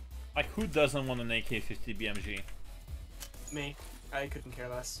 Like, who doesn't want an AK-50 BMG? Me. I couldn't care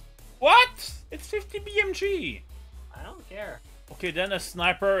less. What? It's 50 BMG. I don't care. Okay, then a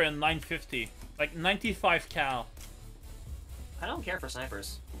sniper and 950. Like 95 cal. I don't care for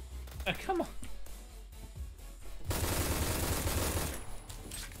snipers. Come on.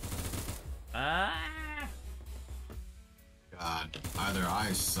 Ah. God, either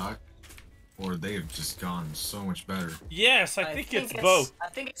I suck, or they've just gone so much better. Yes, I think it's both. I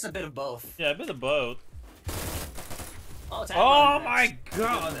think it's a bit of both. Yeah, a bit of both. Oh, tag Oh run my next.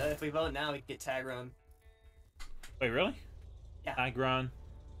 god! If we vote now, we get tag run. Wait, really? Yeah. Tag run.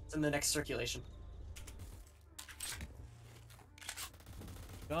 It's in the next circulation.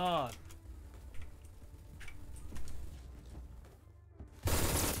 God.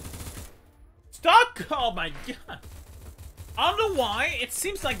 Stuck! Oh my god. I don't know why. It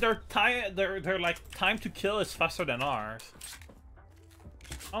seems like their like time to kill is faster than ours.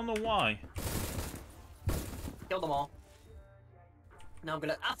 I don't know why. Kill them all. Now I'm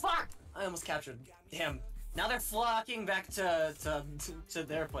gonna. Ah, fuck! I almost captured. Damn. Now they're flocking back to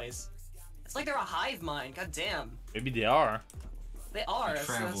their place. It's like they're a hive mind. God damn. Maybe they are. They are. That's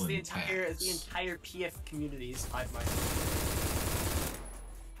Traveling the entire packs. PF community's hive mind.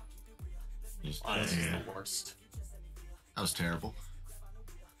 Just, Oh, this is yeah. the worst. That was terrible.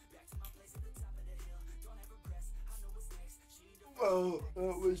 Oh,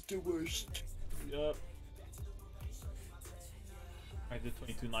 that was the worst. Yup. I did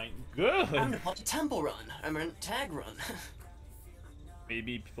 22-9. Good! I'm gonna play a temple run. I'm gonna tag run.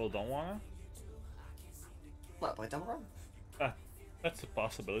 Maybe people don't wanna? What, play temple run? That's a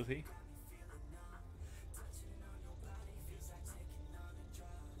possibility.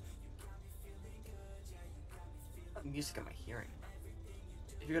 What music am I hearing?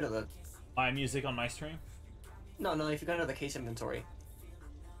 If you go to the... My music on my stream? No, if you go to the case inventory.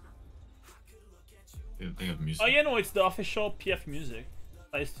 They have music. Oh yeah, no, it's the official PF music.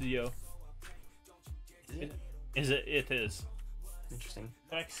 Play Studio. Is it? It is. Interesting.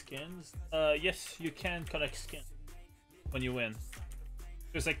 Collect skins? Yes, you can collect skins when you win.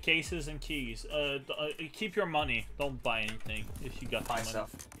 There's like cases and keys. Keep your money. Don't buy anything if you got Buy money.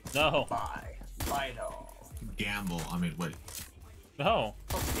 stuff. No. Buy it all. Gamble. I mean, wait. No.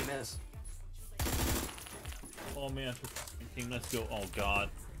 Oh, the game is. Oh man, team, let's go. Oh god.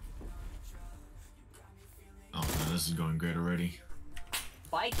 Oh no, this is going great already.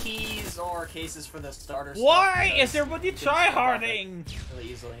 Buy keys or cases for the starter Why stuff, is everybody tryharding? really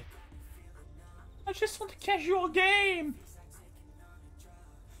easily. I just want a casual game.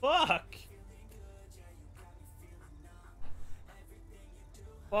 Fuck.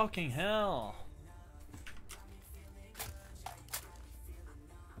 Fucking hell.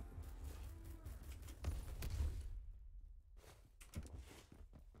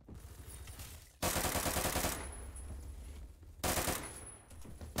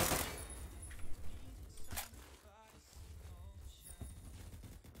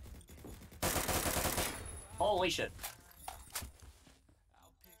 Holy shit.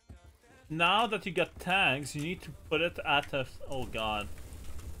 Now that you got tags, you need to put it at a... Oh god.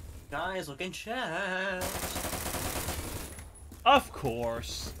 Guys, look in chat. Of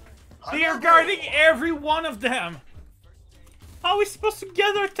course. They are guarding every one of them. How are we supposed to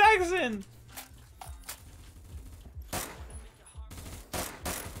get our tags in?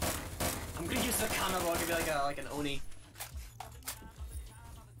 I'm gonna use the kanabo to be like an oni.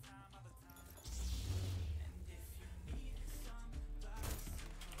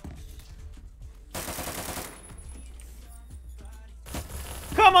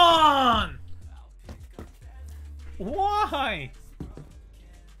 Come on! Why?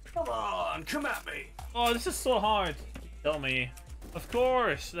 Come on, come at me. Oh, this is so hard. Tell me. Of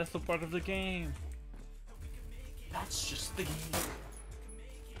course, that's the part of the game. That's just the game.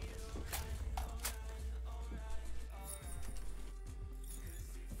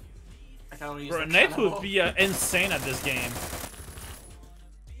 I can only use Bro, the Nate kanabo. would be insane at this game.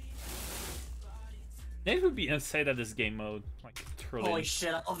 Nate would be insane at this game mode. Like, truly. Holy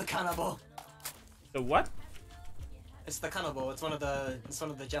shit! I love the kanabo. The what? It's the kanabo. It's one of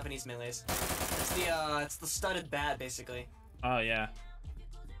the Japanese melees. It's the studded bat basically. Oh, yeah.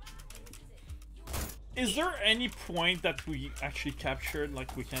 Is there any point that we actually captured,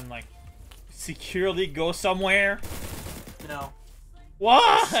 like, we can, like, securely go somewhere? No.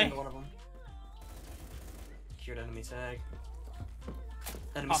 Why? Single one of them. Secured enemy tag.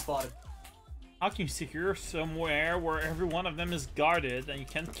 Enemy spotted. How can you secure somewhere where every one of them is guarded and you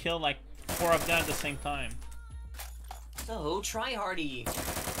can't kill, like, 4 of them at the same time? So try hardy.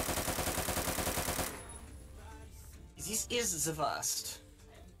 This is the first.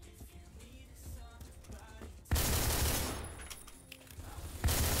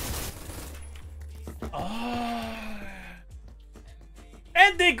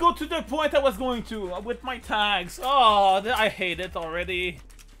 And they go to the point I was going to with my tags. Oh, I hate it already.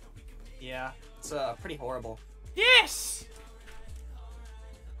 Yeah, it's pretty horrible. Yes!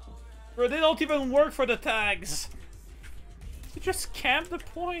 Bro, they don't even work for the tags. You just camp the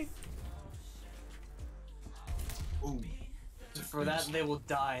point. Ooh. For that, they will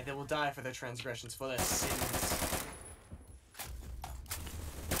die. They will die for their transgressions, for their sins.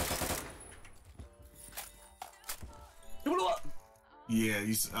 Yeah,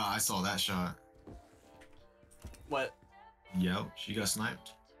 I saw that shot. What? Yo, she got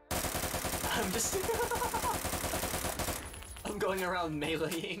sniped. I'm just... I'm going around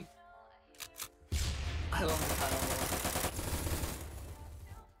meleeing. I love the title.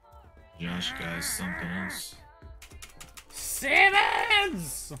 Josh, guys, something else.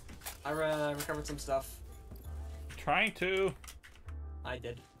 Simmons! I recovered some stuff. Trying to. I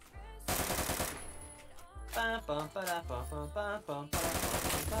did.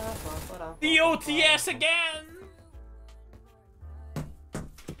 The OTS again!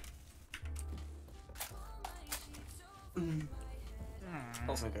 That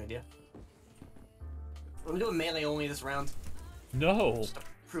wasn't a good idea. I'm doing melee only this round. No. Just to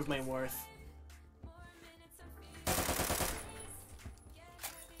prove my worth.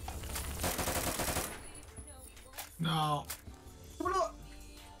 No.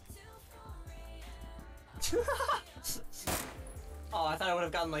 Oh, I thought I would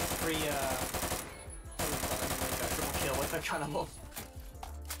have gotten like 3, like a triple kill with the carnival.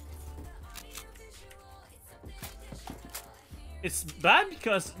 It's bad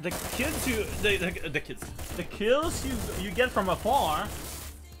because the kids the kills you get from afar,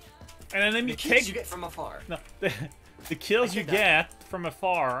 and then The you kills take you get from afar. no the kills you get from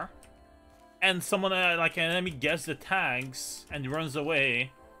afar, and someone like an enemy gets the tags and runs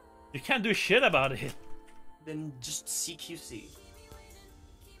away. You can't do shit about it. Then just CQC.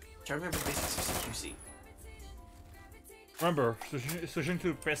 Try to remember the basics of CQC. Remember, switching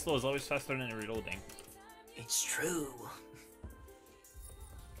to pistol is always faster than reloading. It's true.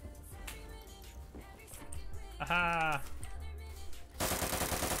 Aha!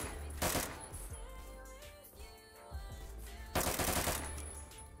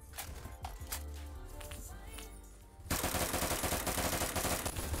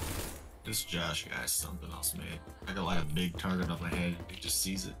 This Josh guy is something else, man. I got like a big target on my head. He just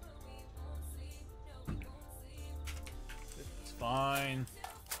sees it. It's fine.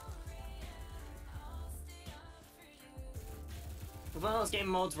 It's one of those game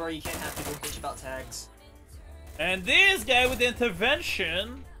modes where you can't have people bitch about tags. And this guy with the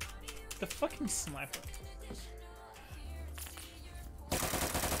intervention, the fucking sniper.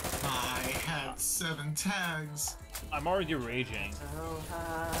 I had 7 tags. I'm already raging. So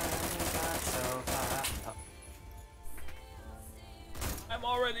high, got so high. Oh. I'm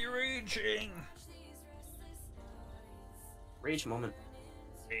already raging. Rage moment.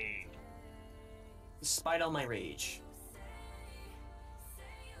 Hey. Despite all my rage.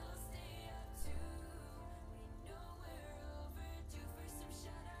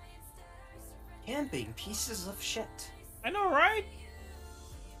 Camping pieces of shit. I know, right?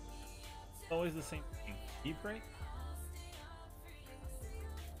 It's always the same thing. Keep break?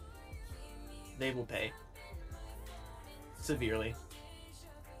 They will pay. Severely.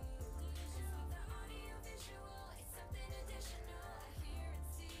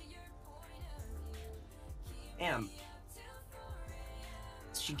 Damn. What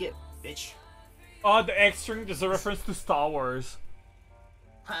did you get, bitch? Oh, the X string is a reference to Star Wars.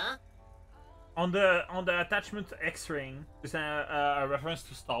 Huh? On the attachment to X-ring, there's a reference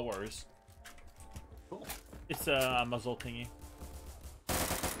to Star Wars. Cool. It's a muzzle thingy.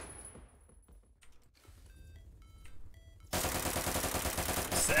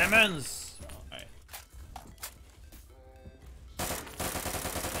 Simmons! Alright.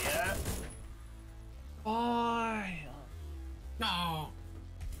 Yeah. Bye! No.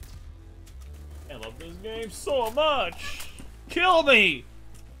 I love this game so much! Kill me!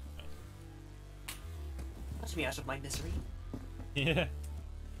 Touch me out of my misery. Yeah.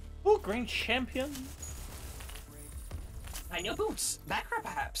 Ooh, Grand Champion! I know boots. Backer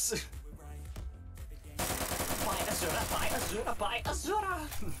perhaps. Buy Azura, buy Azura, buy Azura!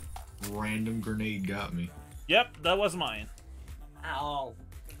 Random grenade got me. Yep, that was mine. Ow.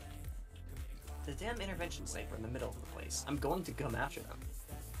 The damn intervention sniper in the middle of the place. I'm going to come after them.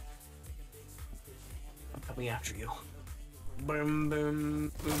 I'm coming after you. Boom,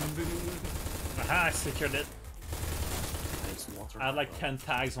 boom, boom, boom. Aha, I secured it. Nice water. I had like 10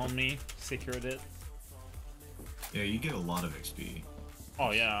 tags on me. Secured it. Yeah, you get a lot of XP.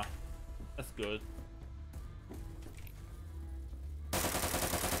 Oh yeah. That's good.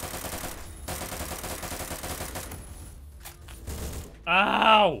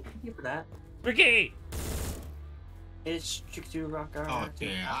 Ow! Thank you for that. Ricky! It's Chick-2 Rocker. Oh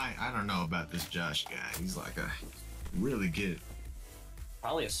yeah, I don't know about this Josh guy. He's like a really good.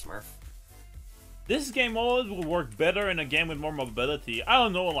 Probably a Smurf. This game mode will work better in a game with more mobility. I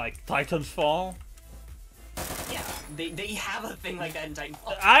don't know, like Titanfall. Yeah, they have a thing like that in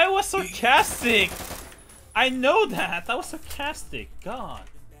Titanfall. I was sarcastic! I know that! I was sarcastic. God.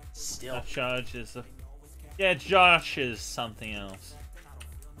 Still. That Josh is a... Yeah, Josh is something else.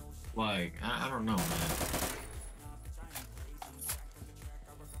 Like, I don't know, man.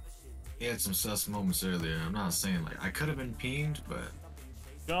 He had some sus moments earlier. I'm not saying, like, I could have been pinged, but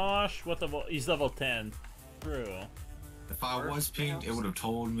Josh, what level? He's level 10. True. if I was pinged, it would have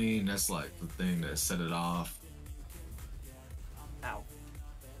told me, and that's, like, the thing that set it off. Ow.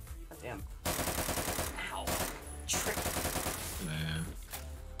 God damn. Ow. Trick. Man.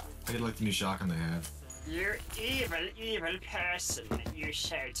 I did like the new shotgun they have. You're evil, evil person, you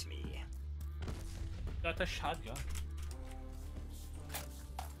shout me. Got a shotgun.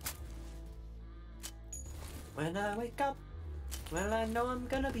 When I wake up, well, I know I'm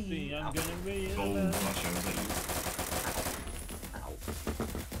gonna be. See, I'm Ow. gonna be in Oh, the- gosh, I was at you. Ow.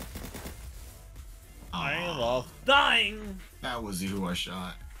 I Aw, love dying. that was you who I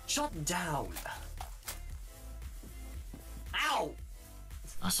shot. Shut down. Ow!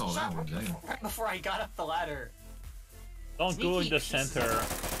 I saw that one, damn. Right before I got up the ladder. Don't go in Sneaky the pieces. center.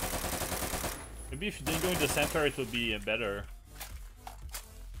 Maybe if you didn't go in the center, it would be better.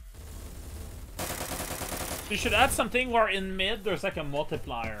 You should add something where in mid there's like a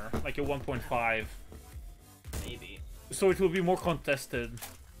multiplier, like a 1.5, Maybe. so it will be more contested.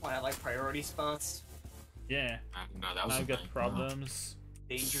 Why I like priority spots, Yeah, No, that was I've a got thing. problems.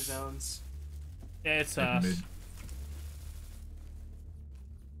 danger zones. Yeah, it's Like mid.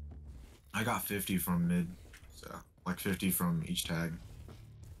 I got 50 from mid, so like 50 from each tag.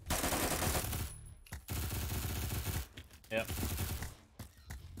 Yep.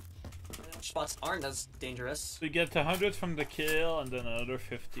 Spots aren't as dangerous. So you get 100 from the kill and then another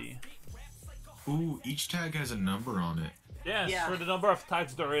 50. Ooh, each tag has a number on it. Yes, Yeah. for the number of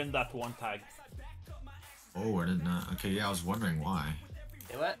tags that are in that one tag. Oh, I did not. Okay, yeah, I was wondering why.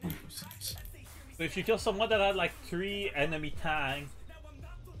 Say what? Ooh, sense. So if you kill someone that had like 3 enemy tags,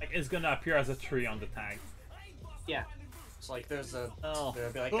 like it's gonna appear as a 3 on the tag. Yeah. It's like there's a Oh.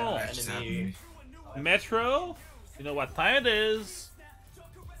 there'll be like Oh. an Just happened to enemy. me. Metro, you know what time it is?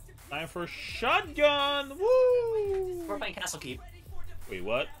 Time for shotgun! Woo! We're playing Castle Keep. Wait,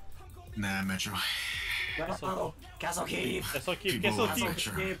 what? Nah, Metro. Oh, Castle Keep. Castle keep, People castle love keep,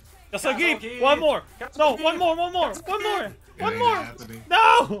 Metro. Keep. castle Castle keep! keep. One more! Castle No, keep. one more! One more! Castle One more! keep. It One ain't more! happening.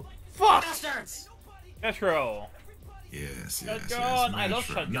 No! Fuck! Bastards! Metro! Yes, yes, Shotgun. yes. I love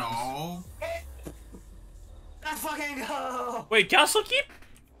Metro. shotguns. No. Let's fucking go! Wait, castle keep?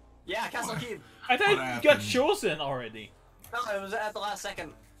 Yeah, Castle What? Keep. I thought What you got happened? chosen already. No, it was at the last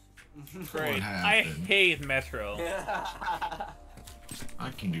second. Great. I happened? hate Metro. I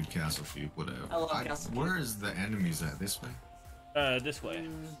can do Castle Keep, whatever. I love Castle Keep. Where is the enemies at? This way? This way.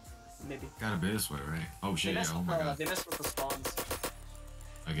 Maybe. Gotta be this way, right? Oh They shit, yeah, messed, oh my god. they messed with the spawns,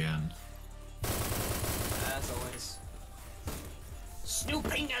 Again. as always.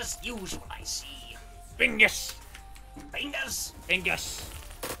 Snooping as usual, I see. Bingus! Fingers! Bingus!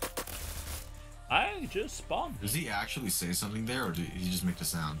 I just spawned. Does he actually say something there, or did he just make the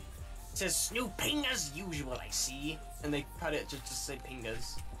sound? It says snooping as usual, I see. And they cut it to just say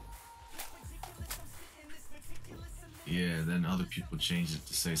pingas. Yeah, then other people changed it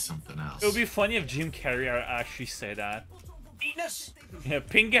to say something else. It would be funny if Jim Carrey actually said that. Penis! Yeah,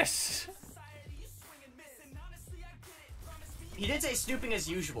 Pingus! He did say snooping as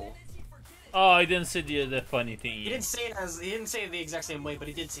usual. Oh, I didn't say the funny thing. He didn't say it the exact same way, but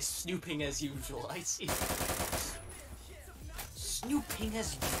he did say snooping as usual. I see. Snooping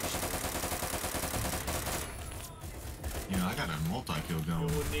as usual. You know, I got a multi-kill going.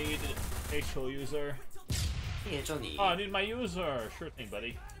 You would need HO user. Yeah, Johnny. Oh, I need my user. Sure thing,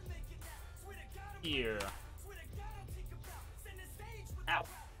 buddy. Here. Ow.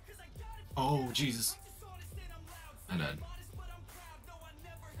 Oh, Jesus. I died.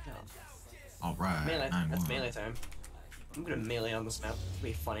 No. Alright, Melee. 9-1. That's melee time. I'm gonna melee on this map. It'll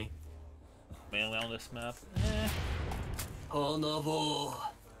be funny. Mainly on this map. Oh no.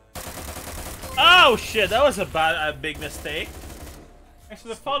 Oh shit, that was a big mistake.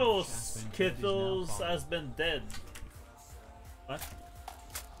 Actually, the photos Skittles has been dead. What?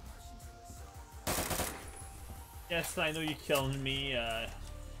 Yes, I know you killed me,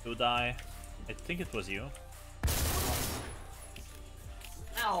 to die. I think it was you.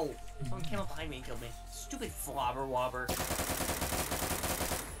 Ow! Someone came up behind me and killed me. Stupid flobber wobber.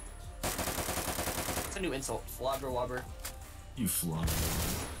 It's a new insult. Flobber wobber. You flung.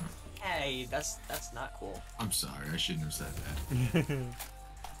 Hey, that's not cool. I'm sorry, I shouldn't have said that.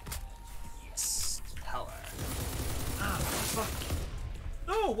 Yes. Power. Ah, fuck.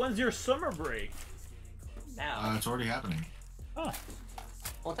 Oh, when's your summer break? Now. It's already happening. Oh,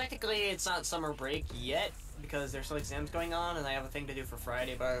 Well, technically, it's not summer break yet because there's still exams going on, and I have a thing to do for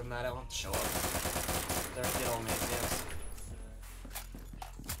Friday. But other than that, I won't have to show up. They're did all my exams.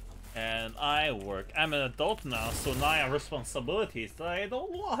 And I work. I'm an adult now, so now I have responsibilities that I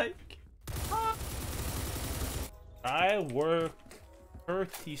don't like. I work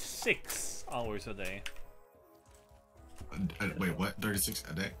 36 hours a day. Wait, what? 36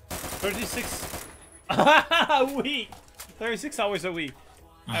 a day? 36 a week. 36 hours a week.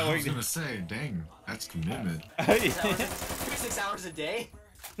 I was gonna say, dang, that's commitment. 36 hours a day?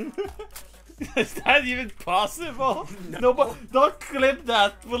 Is that even possible? No, but don't clip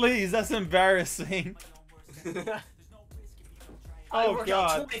that, please. That's embarrassing. I Oh work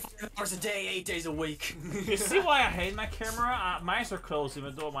god. out 25 hours a day, 8 days a week. You see why I hate my camera? My eyes are closed,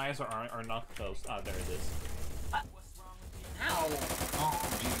 even though my eyes are not closed. Ah, there it is. Ow. Oh,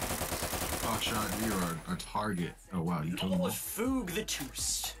 jeez. Oh, shot, you are a target. Oh, wow, you killed Oh, him. Foog the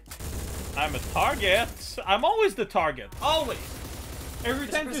Toost. I'm a target. I'm always the target. Always. Every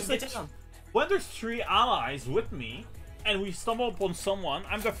time there's like, when there's 3 allies with me, and we stumble upon someone,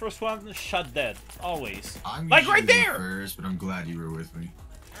 I'm the first one shot dead. Always. I'm like right usually there! the first, but I'm glad you were with me.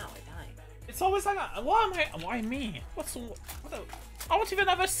 Ow, I died. It's always like, why me? I don't even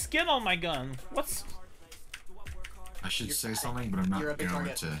have a skin on my gun. I should say something, but I'm not You're a big going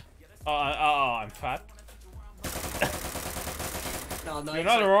target. to. I'm fat. No, You're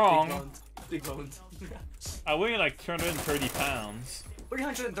not wrong. Big bones. I weigh like 230 pounds.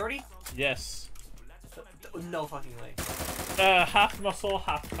 330? Yes. No fucking way. Half muscle,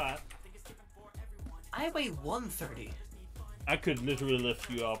 half fat. I weigh 130. I could literally lift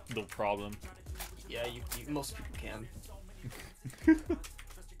you up, no problem. Yeah, you most people can.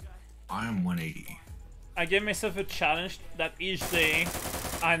 I am 180. I gave myself a challenge that each day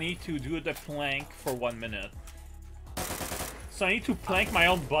I need to do the plank for 1 minute. So I need to plank my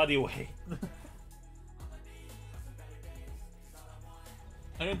own body weight.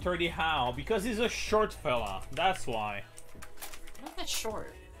 130 how? Because he's a short fella. That's why. Not that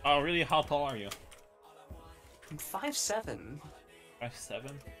short. Oh really? How tall are you? I'm 5'7".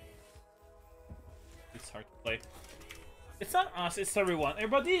 5'7"? It's hard to play. It's not us, it's everyone.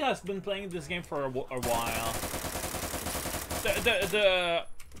 Everybody has been playing this game for a while.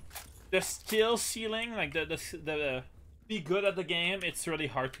 The skill ceiling, like the be good at the game, it's really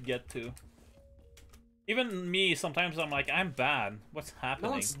hard to get to. Even me, sometimes I'm like, I'm bad. What's happening?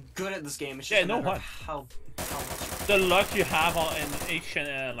 No one's good at this game. It's just Yeah, a no matter one. of how much. The luck you have in each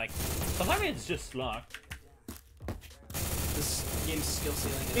like sometimes it's just luck. This game's skill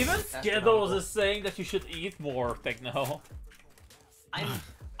ceiling is Even astronomical. Skittles is saying that you should eat more, Techno. I'm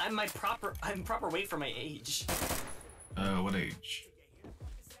proper weight for my age. What age?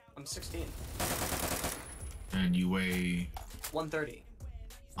 I'm 16. And you weigh... 130.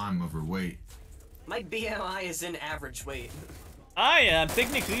 I'm overweight. My BMI is in average weight. I am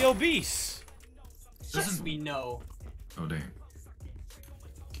technically obese. Yes, we know. Oh, damn.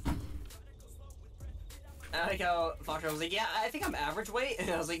 I like how Fox was like, yeah, I think I'm average weight, and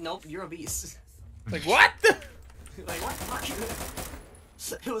I was like, nope, you're obese. Like what? Like what? Fuck.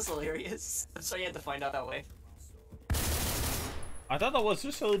 It was hilarious. So you had to find out that way. I thought I was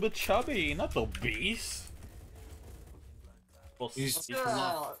just a little bit chubby, not obese. Well, He's-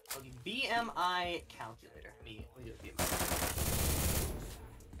 Okay, BMI calculator. Let me do a BMI.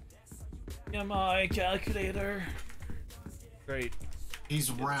 BMI calculator. Great.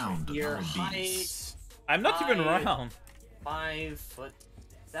 He's round, Your not height. obese. I'm not even I- round.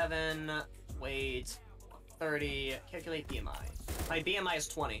 5'7", weight 30. Calculate BMI. My BMI is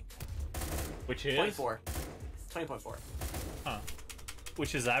 20. Which is 24. 20.4. Huh.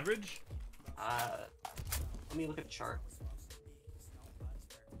 Which is average? Let me look at the chart.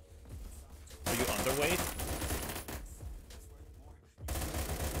 Are you underweight?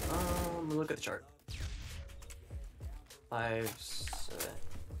 Let me look at the chart. 5, 7.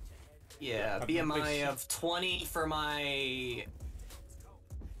 Yeah, I'm BMI pretty of 20 for my.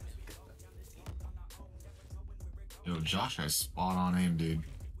 Yo, Josh has spot on aim, dude.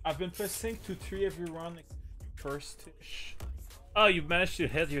 I've been pressing to 3 every round first-ish. Oh, you managed to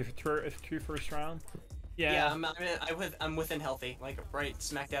hit your three first round? Yeah, I'm within healthy, like right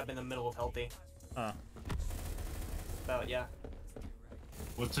smack dab in the middle of healthy. Huh. So yeah.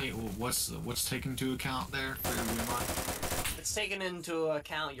 What's taken into account there for your BMI? It's taken into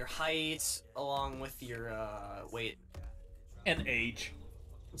account your height along with your weight. And age.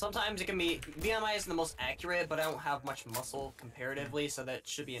 Sometimes it can be BMI isn't the most accurate, but I don't have much muscle comparatively, so that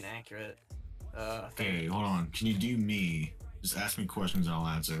should be an accurate thing. Okay, hold on. Can you do me? Just ask me questions and I'll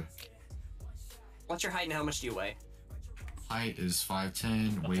answer. What's your height and how much do you weigh? Height is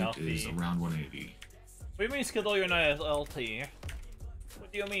 5'10", weight healthy. is around 180. What do you mean, Skittle, you're not LT?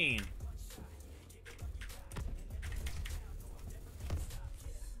 What do you mean?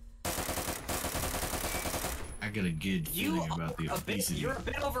 get a good feeling about the obesity. You're a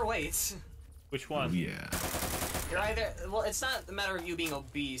bit overweight. Which one? Oh, yeah. You're either, well, it's not a matter of you being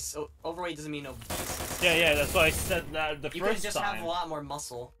obese. Overweight doesn't mean obese. Yeah, that's why I said that the You first could just time. have a lot more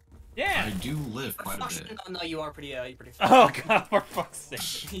muscle. Yeah. I do lift quite a bit. No, you are pretty, you're pretty fat. Oh god, for fuck's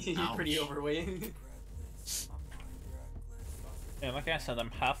sake. You're pretty overweight. Yeah, like I said,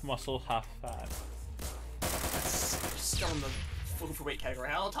 I'm half muscle, half fat. That's still in the overweight category.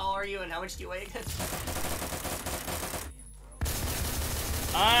 How tall are you and how much do you weigh?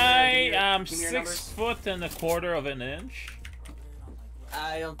 I am give me your 6'1/4 of an inch.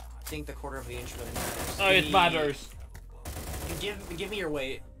 I don't think the quarter of the inch really matters. Oh, it matters. Give me your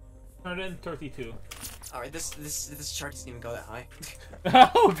weight. 132. All right, this chart doesn't even go that high.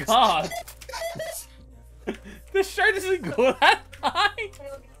 Oh god. This chart doesn't go that high.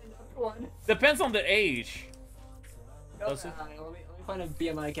 Depends on the age. Does it? Let me find a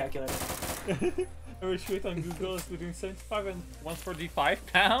BMI calculator. Average weight on Google is between 75 and 145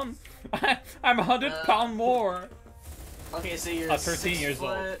 pounds. I'm 100 pounds more. Okay, so you're 13 years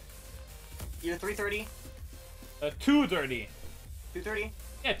old. You're 330? 230. 230?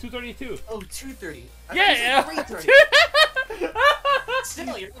 Yeah, 232. Oh, 230. Yeah. 330.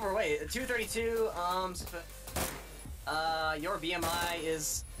 Still, you're overweight. 232. Your BMI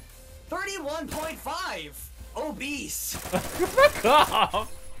is 31.5. Obese. Fuck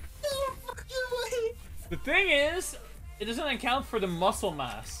off. The thing is, it doesn't account for the muscle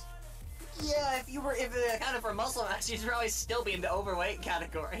mass. Yeah, if it accounted for muscle mass, you'd probably still be in the overweight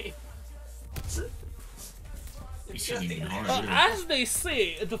category. As they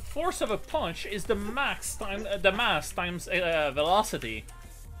say, the force of a punch is the mass times velocity.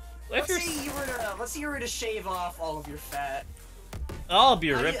 Let's say you were to shave off all of your fat. I'll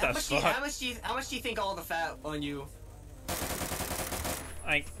be ripped as fuck. How much do you think all the fat on you?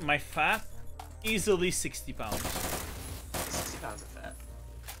 Like my fat, easily 60 pounds. 60 pounds of fat.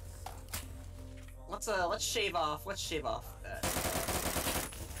 Let's shave off that.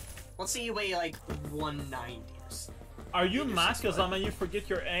 Let's say you weigh like 190. Are you mad because I'm you forget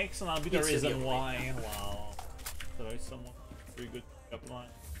your X and I'll be the reason why? Wow. So there's someone pretty good up line.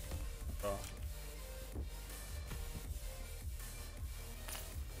 Oh.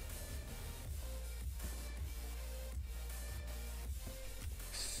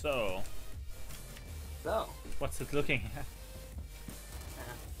 So, what's it looking at?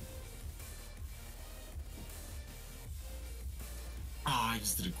 Oh, I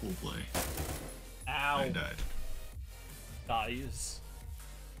just did a cool play. Ow. I died. Dies.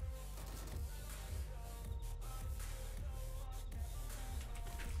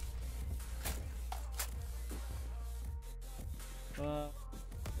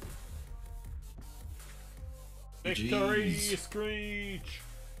 Victory, Jeez. Screech!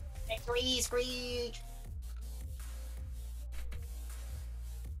 Victory, Screech!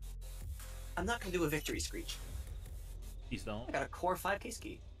 I'm not gonna do a victory screech. Please don't. I got a core 5 case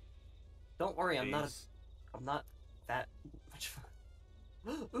key. Don't worry, I'm not that much fun.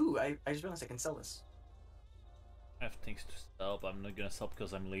 Ooh, I just realized I can sell this. I have things to sell, but I'm not gonna sell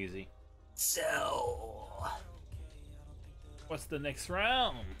because I'm lazy. Sell. What's the next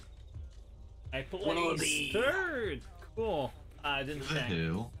round? I What'll it placed be? 3rd. Cool. I didn't The think.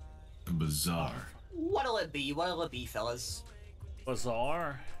 hill. The bazaar. What'll it be? What'll it be, fellas?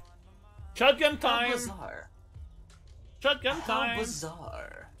 Bazaar. Shotgun time. Bazaar. Shotgun How time.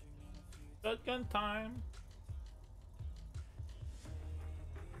 bizarre. Shotgun time.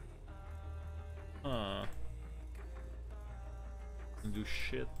 Do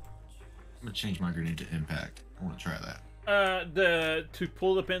shit. I'm gonna change my grenade to impact. I want to try that. To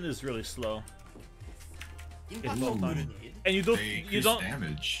pull the pin is really slow. You It's got low the time. grenade. And you don't They you increase don't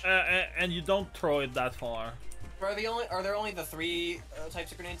damage. and you don't throw it that far. Are there only the 3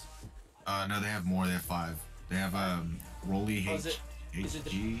 types of grenades? No, they have more. They have 5. They have Rolly Oh, is it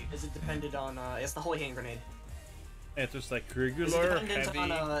HG. dependent on it's the holy hand grenade. It's just like Is it regular, dependent heavy.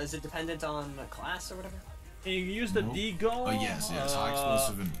 on is it dependent on class or whatever? And you can use the Nope. Deagle. Oh yes, high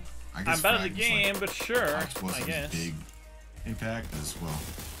explosive and I guess I'm bad at the frag is game, like, but sure, high I explosive guess. is big impact as well.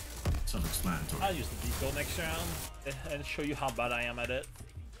 Self-explanatory. I'll use the Deagle next round and show you how bad I am at it.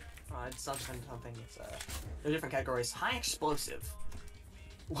 It's not dependent on thing. It's they're different categories. High explosive.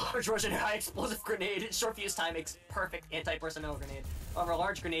 Large Russian high explosive grenade. Short fuse time makes perfect anti-personnel grenade. However, a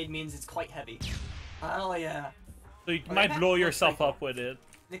large grenade means it's quite heavy. Oh yeah. So you Okay, might that blow looks yourself pretty up with it.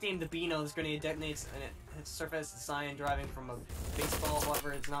 Nicknamed the Beano, this grenade detonates and it hits surface design driving from a baseball.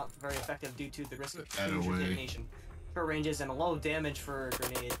 However, it's not very effective due to the risk of Put that exposure away. detonation. Short ranges and a low damage for a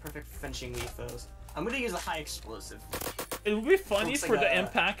grenade. Perfect for finishing weak foes. I'm gonna use a high explosive. It would be funny Looks for like the a-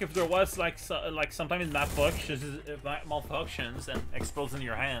 impact if there was like sometimes malfunctions and explodes in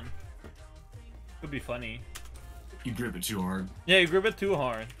your hand. It would be funny. You grip it too hard. Yeah, you grip it too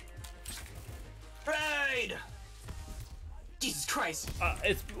hard. Raid! Jesus Christ!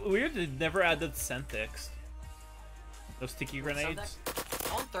 It's weird they never added Centix. Those sticky grenades.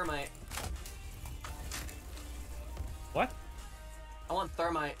 I want thermite. What? I want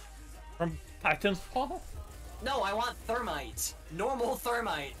thermite. From Titanfall? No, I want thermite. Normal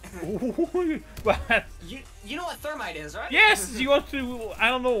thermite. What? You know what thermite is, right? Yes, you want to. I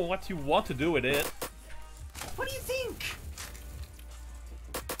don't know what you want to do with it. What do you think?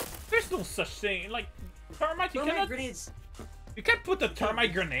 There's no such thing. Like termite, you Thermite cannot. grenades. You can't put the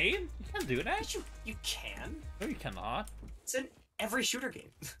termite grenade. You can't do that. Yes, you can. No, you cannot. It's in every shooter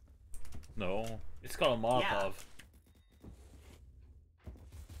game. No, it's called a Molotov.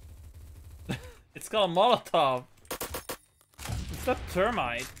 It's called a Molotov. It's not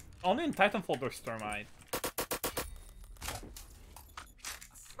termite. Only in Titanfall there's termite.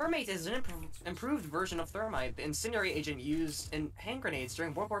 Thermite is an improved version of thermite, the incendiary agent used in hand grenades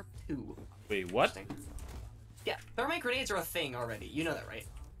during World War II. Wait, what? Yeah, thermite grenades are a thing already. You know that, right?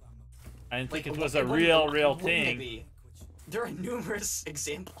 I didn't think Like, it was a wouldn't- real wouldn't it thing. be? There are numerous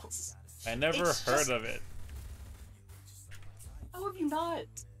examples. I never It's heard just- of it. How have you not?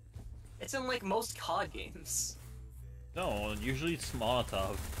 It's in like most COD games. No, usually it's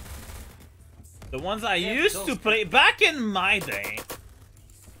Molotov. The ones I Yeah, used to those- play back in my day.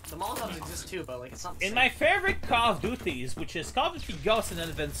 The Molotovs exist too, but like it's not the In same. my favorite Call of Duties, which is Call of Duty Ghosts and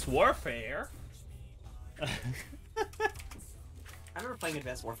Advanced Warfare. I remember playing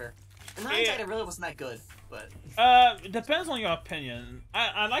Advanced Warfare. In hindsight, it really wasn't that good, but It depends on your opinion.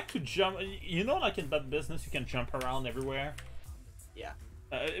 I like to jump. You know, like in that business, you can jump around everywhere. yeah.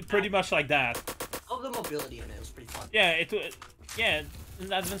 Pretty much like that. Oh, the mobility in it was pretty fun. Yeah, yeah.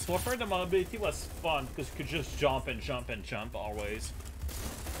 In Advanced Warfare, the mobility was fun because you could just jump and jump and jump always.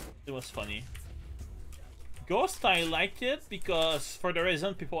 It was funny. Ghost, I liked it because for the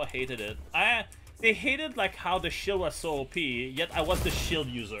reason people hated it. They hated like how the shield was so OP, yet I was the shield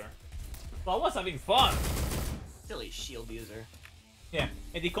user. So I was having fun. Silly shield user. Yeah,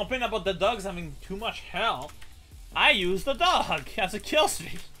 and they complain about the dogs having too much health. I used the dog as a kill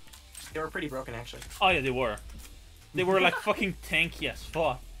streak. They were pretty broken, actually. Oh yeah, they were. They were like fucking tanky as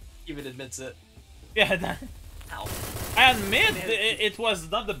fuck. Even admits it. Yeah, that, Ow. I admit it was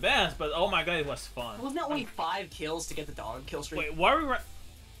not the best, but oh my god, it was fun. Wasn't it only 5 kills to get the dog kill streak? Wait, why are we?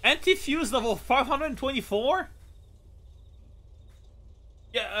 Anti-fuse level 524?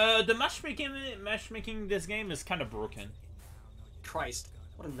 Yeah, the matchmaking this game is kind of broken. Christ.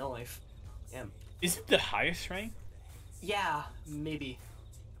 What a no life. Damn. Is it the highest rank? Yeah, maybe.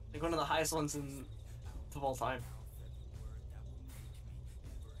 Like one of the highest ones of all time.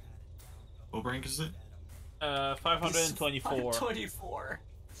 What rank is it? 524. 24.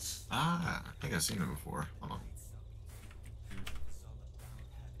 Ah, I think I've seen it before. Hold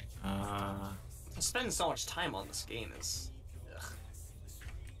on. Spending so much time on this game is... Ugh.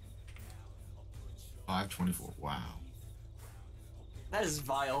 524. Wow. That is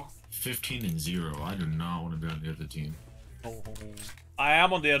vile. 15 and 0. I do not want to be on the other team. Oh, I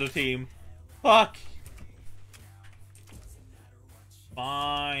am on the other team. Fuck.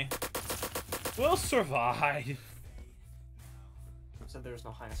 Fine. We'll survive. Said there's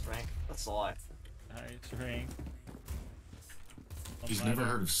no highest rank. That's a lie. Highest rank. He's never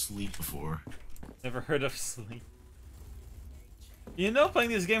heard of sleep before. Never heard of sleep. You know,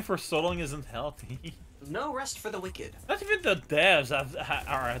 playing this game for so long isn't healthy. No rest for the wicked. Not even the devs are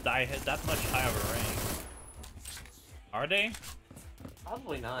that much higher of a rank. Are they?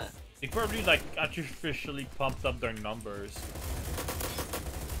 Probably not. They probably like artificially pumped up their numbers.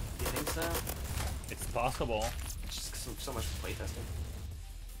 Do you think so? It's possible. It's just so much playtesting.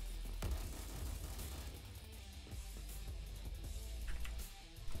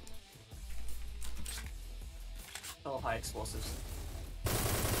 I love high explosives.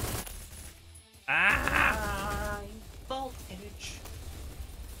 Ah! High voltage.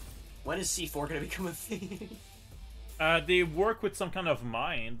 When is C4 gonna become a thing? They work with some kind of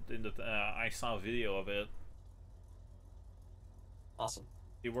mine. In the I saw a video of it. Awesome.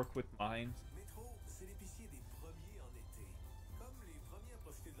 They work with mines. Métro, c'est l'épicier des premiers en été. Comme les premiers à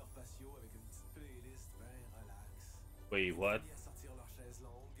profiter de leur patio avec une petite playlist bien relax. Wait, what? Les premiers à sortir leurs chaises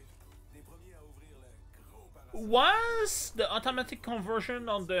longues. Les premiers à ouvrir le gros parasol. Was the automatic conversion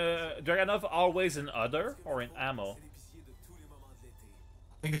on the Dragonov always in other or in ammo? C'est l'épicier de tous les moments de l'été. I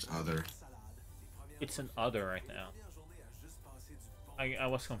think it's other. Salade. Les premières It's in other right now. dernières journées à juste passer du bon I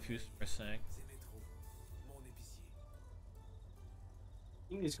was confused for a sec. c'est métro. Mon épicier.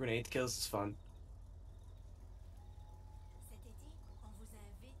 You can use grenade kills, it's fun. Cet été, on vous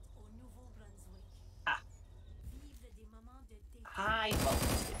invite au Nouveau-Brunswick. Ah. Vivre des moments de thé High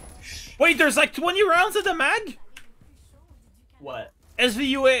voltage. Wait, there's like 20 rounds in the mag? What?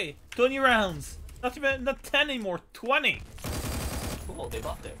 SVUA, 20 rounds. Not even, not 10 anymore, 20. Cool, they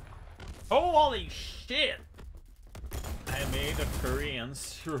buffed it. Holy shit. I made a Korean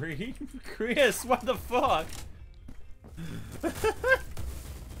stream. Chris, what the fuck?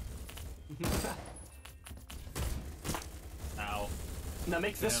 Ow. Now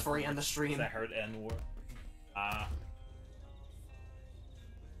make this free on the stream. I heard N-word.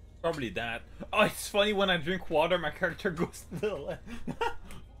 Probably that. Oh, it's funny when I drink water, my character goes to the left.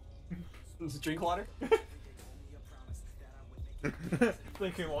 Does it drink water?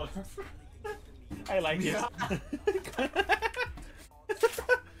 Drinking water. I like it.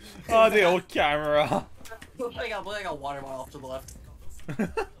 Oh, the old camera. I got a water bottle off to the left.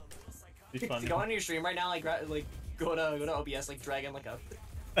 Be funny. Go on your stream right now, like go to OBS, like drag in like a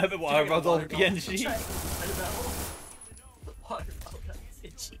The water bottle PNG. Water bottle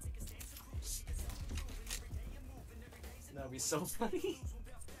PNG. That would be so funny.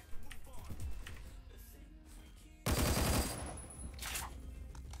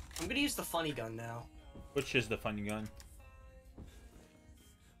 I'm gonna use the funny gun now. Which is the funny gun?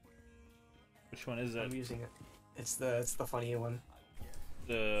 Which one is it? I'm using it. It's the funny one.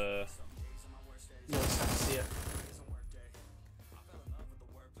 The No, it's not to see it.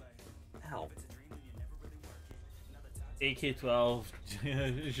 Ow.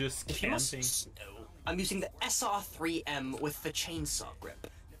 AK-12 just If you camping. must know, I'm using the SR3M with the chainsaw grip.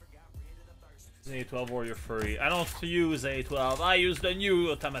 A12 Warrior Furry. I don't use A12. I use the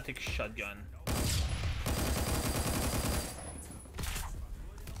new automatic shotgun.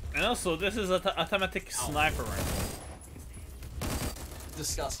 And also, this is an automatic sniper rifle.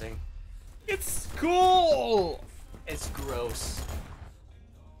 Disgusting. It's cool! It's gross.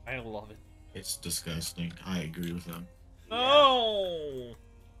 I love it. It's disgusting. I agree with them. No!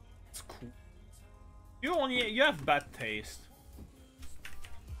 It's cool. You have bad taste.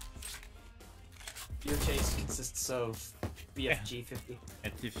 Your taste consists of BFG 50.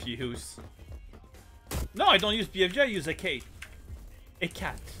 And diffuse. No, I don't use BFG, I use a cat. A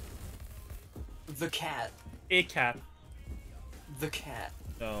cat. The cat. A cat. The cat.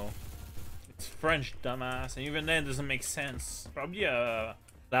 No. It's French, dumbass. And even then, it doesn't make sense. Probably a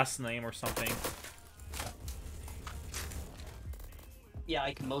last name or something. Yeah,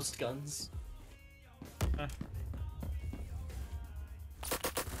 like most guns. I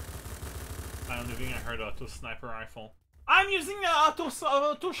don't think I heard auto sniper rifle. I'm using an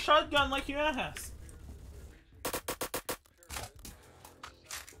auto shotgun like you asked.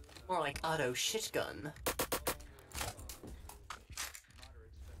 More like auto shit gun.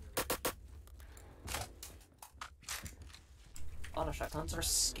 Auto shotguns are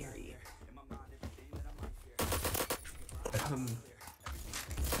scary.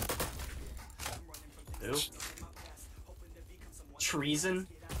 Ew. Treason?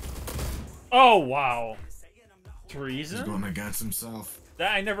 Oh wow. He's Treason? going against himself.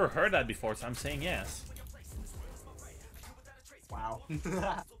 That I never heard that before, so I'm saying yes. Wow.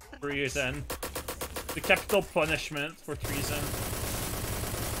 Treason. The capital punishment for treason.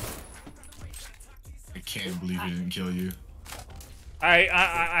 I can't believe he didn't kill you.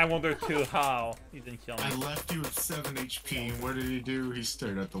 I wonder too how he didn't kill I me. left you at 7 HP, and what did he do? He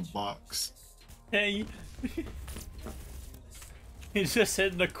stared at the box. Hey. He's just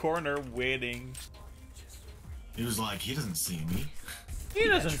sitting in the corner waiting. He was like, he doesn't see me. He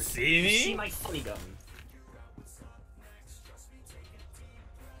doesn't see You see me. my funny gun.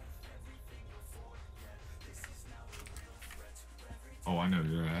 Oh, I know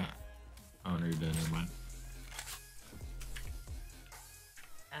you're at. Oh, no, you're dead. Never mind.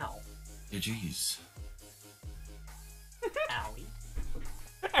 Ow. Hey, jeez. Owie.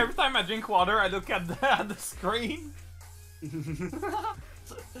 Every time I drink water, I look at the screen.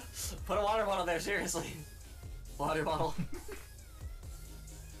 Put a water bottle there, seriously. Water bottle.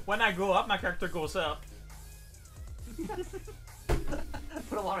 When I go up, my character goes up.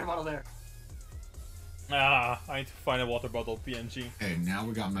 Put a water bottle there. Ah, I need to find a water bottle PNG. Hey, now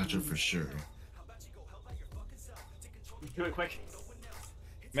we got Metro for sure. Do it quick.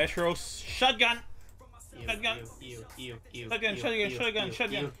 Metro shotgun. Ew, Shotgun. ew, ew, ew, Shotgun, ew, shotgun, ew, shotgun, ew,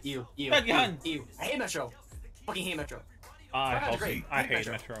 shotgun. ew, ew, Shotgun. ew, ew. I hate Metro. Fucking hate Metro. I Shotgun's hope great. I Hate hate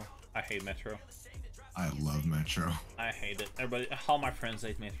Metro. Metro. I hate Metro. I love Metro. I hate it. Everybody, all my friends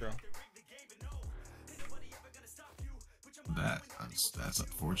hate Metro. That's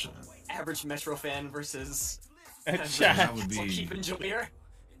unfortunate. Average Metro fan versus Chat. That would People be keep enjoyer.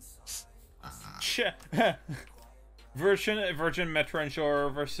 Virgin Metro Enjoyer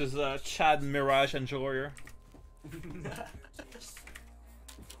versus Chad Mirage Enjoyer.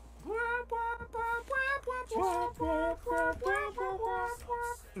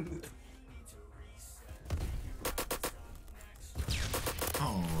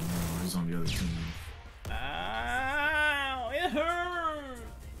 Oh no, he's on the other team. Ow, it hurt.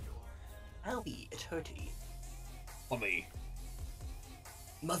 Owie, it hurty. Mommy.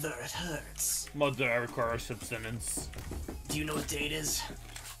 Mother, it hurts. Mother requires subsistence. Do you know what day it is?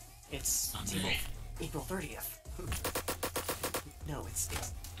 It's Sunday. April 30th. No, it's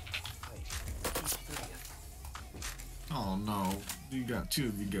wait, April 30th. Oh no, you got two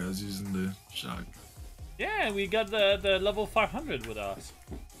of you guys using the shotgun. Yeah, we got the level 500 with us.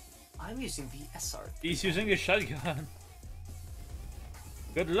 I'm using the SR. He's using the shotgun.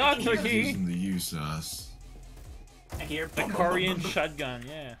 Good luck, He's Turkey. using the USAS. I hear The Korean shotgun,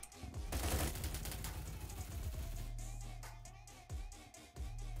 yeah.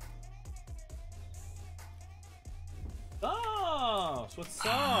 Oh, what's up?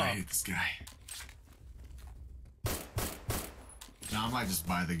 I hate this guy. No, I might just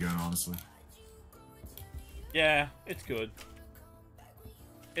buy the gun, honestly. Yeah, it's good.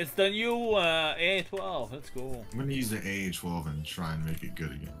 It's the new A12. That's cool. I'm gonna use the AA-12 and try and make it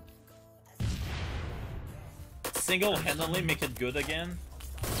good again. Single-handedly make it good again.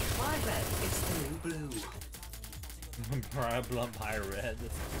 My bad, it's the new blue. Problem by red.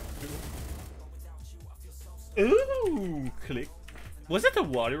 Ooh, click. Was it a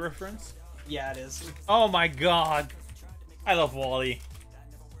Wally reference? Yeah, it is. Oh my god. I love Wally.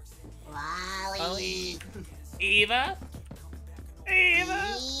 Wally. Eva?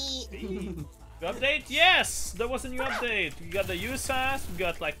 Eva? Update? Yes! There was a new update. We got the USAS, we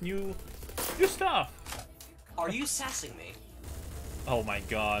got like new stuff. Are you sassing me? Oh my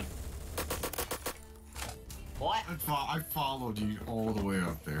god. What? I followed you all the way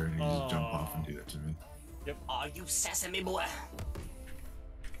up there, and you just jump off and do that to me. Are you sassing me, boy?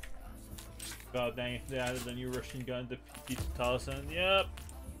 God dang it, they added the new Russian gun, the P2000. Yep.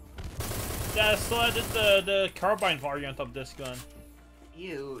 Yeah, so I did the carbine variant of this gun.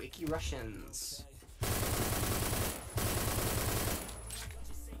 You icky Russians.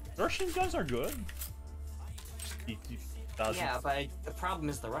 Russian guns are good. P2000. Yeah, but the problem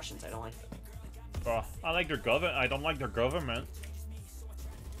is the Russians. I don't like them. Oh, I like their government. I don't like their government.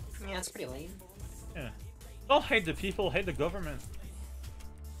 Yeah, it's pretty lame. Yeah. Don't hate the people, hate the government.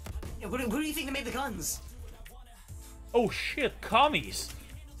 Yeah, who do you think they made the guns? Oh shit, commies!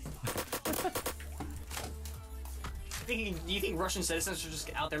 Do you think Russian citizens are just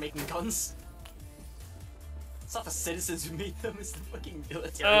out there making guns? It's not the citizens who made them, it's the fucking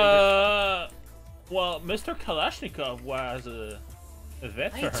military. Well, Mr. Kalashnikov was a I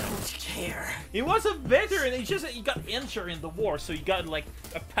veteran. don't care. He was a veteran, he got injured in the war, so he got like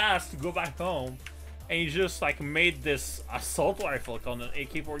a pass to go back home. And he just like made this assault rifle called an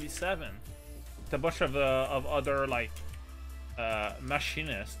AK-47. With a bunch of other like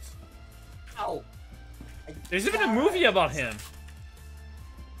machinists. Ow. There's even a movie about him.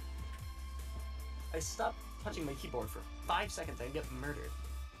 I stopped touching my keyboard for 5 seconds, I'd get murdered.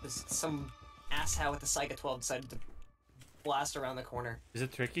 Because some asshat with the Psycho 12 decided to blast around the corner. Is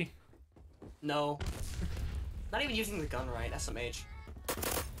it tricky? No. Not even using the gun right, SMH.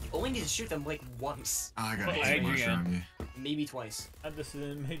 You only need to shoot them like once. I got Oh, a I mush agree, on you. Maybe twice. And this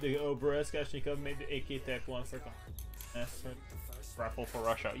made the Obraz Kalashnikov made the AK Tech 1 for rifle for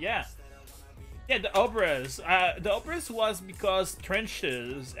Russia. Yeah. Yeah, the Obraz was because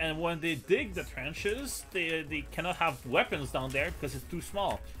trenches, and when they dig the trenches, they cannot have weapons down there because it's too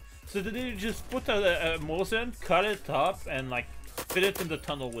small. So they just put a Mosin, cut it up, and like fit it in the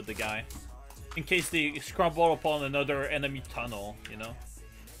tunnel with the guy, in case they scramble upon another enemy tunnel, you know.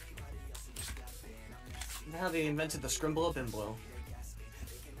 Now they invented the Scrimble Up and Blow.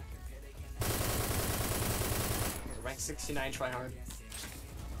 Rank 69 tryhard.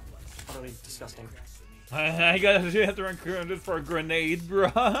 Utterly disgusting. I gotta have to rank 100 for a grenade,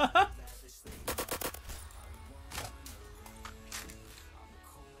 bruh.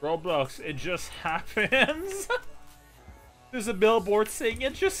 Roblox, it just happens. There's a billboard saying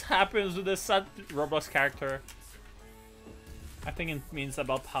it just happens with this Roblox character. I think it means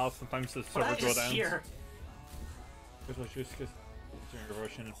about how sometimes the server What I goes just down. hear?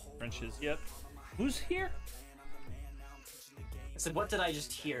 Russian trenches. Yep. Who's here? I said, what did I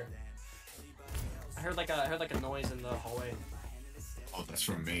just hear? I heard like a noise in the hallway. Oh, that's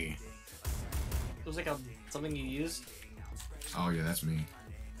from me. It was like something you used. Oh yeah, that's me.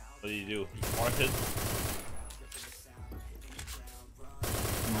 What do? You farted?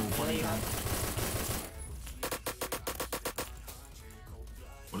 What do you have?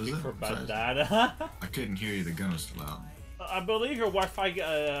 What is it? For Sorry. bad. I couldn't hear you. The gun was too loud. I believe your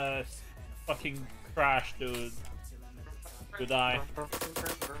Wi-Fi fucking crashed, dude. You die.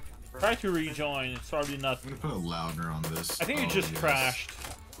 Try to rejoin. It's probably not. I'm gonna put a louder on this. I think you Oh, just yes. crashed.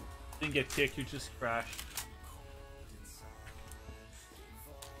 Didn't get kicked. You just crashed.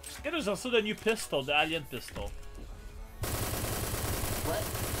 Yeah, there's also the new pistol, the Alien pistol. What?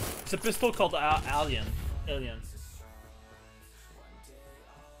 It's a pistol called Alien. Alien.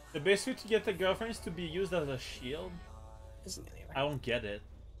 The best way to get the girlfriend is to be used as a shield. Isn't it I don't get it.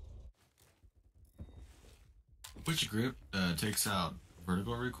 Which grip takes out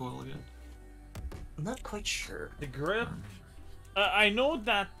vertical recoil again? I'm not quite sure. The grip. I know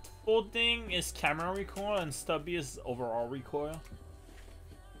that folding is camera recoil and stubby is overall recoil.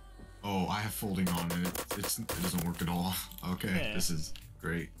 Oh, I have folding on and it doesn't work at all. Okay, Yeah. this is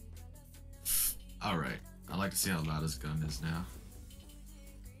great. All right, I'd like to see how loud this gun is now.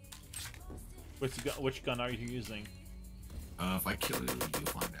 Which gun are you using? If I kill you, you'll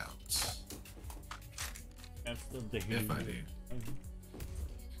find out. I'm still digging. If I do.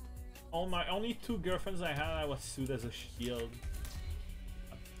 All my only 2 girlfriends I had, I was sued as a shield.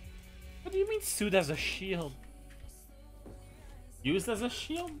 What do you mean sued as a shield? Used as a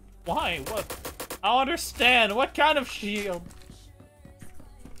shield? Why? What? I don't understand. What kind of shield?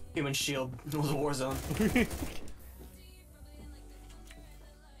 Human shield was a war zone.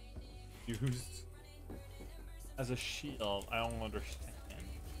 Used as a shield? I don't understand.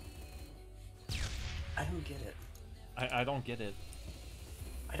 I don't get it. I don't get it.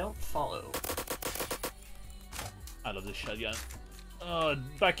 I don't follow. I love this shotgun.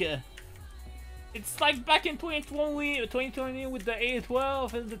 Back in... It's like back in 2020 with the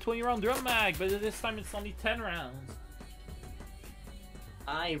A12 and the 20 round drum mag, but this time it's only 10 rounds.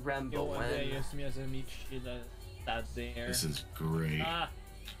 I remember Yo, one day when. used me as a meat shield that's there. This is great. Ah.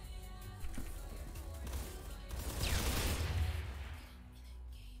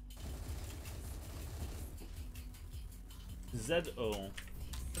 ZO.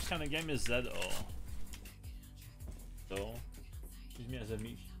 What kind of game is ZO? So, use me as a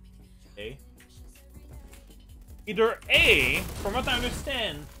meat. A. Either A, from what I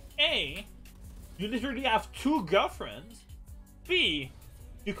understand, A, you literally have 2 girlfriends. B,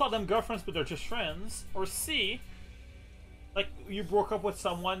 you call them girlfriends but they're just friends. Or C, like you broke up with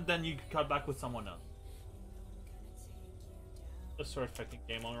someone, then you got back with someone else. Just sort of affecting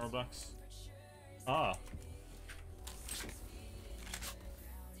game on Roblox. Ah.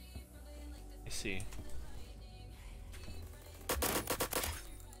 I see.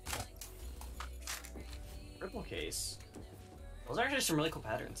 Triple case. Those are actually some really cool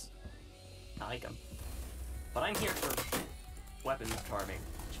patterns. I like them. But I'm here for weapon farming,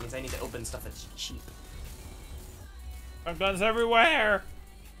 which means I need to open stuff that's cheap. Guns everywhere!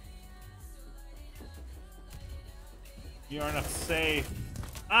 You are not safe.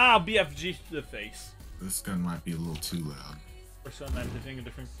 Ah, BFG to the face. This gun might be a little too loud. Or some activating a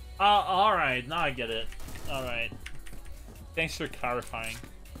different. Alright, now I get it. Alright. Thanks for clarifying.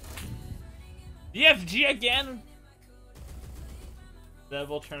 BFG again?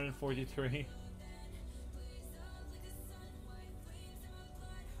 Level turning 43.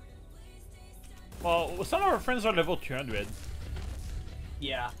 Well, some of our friends are level 200.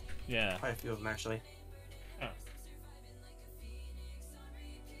 Yeah, Yeah. quite a few of them actually. Oh.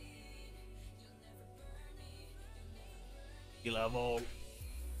 Level.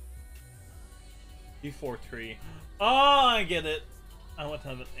 D43. Oh, I get it. I went to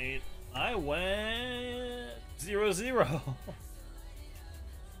have an 8. I went 0-0.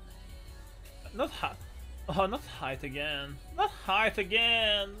 Not high. Oh, not height again. Not height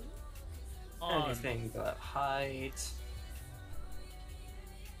again. Oh, Anything but height.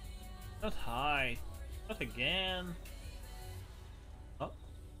 not height. Not again. Huh?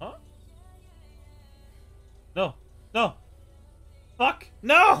 Huh? No. No. Fuck.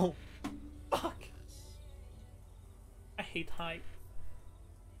 No. Fuck. I hate height.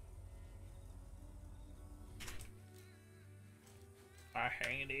 I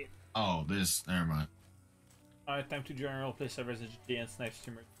hate it. Oh, this. Never mind. Alright, time to join roleplay servers and GTA and snipe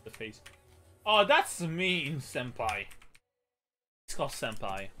streamer to the face. Oh, that's mean, senpai. It's called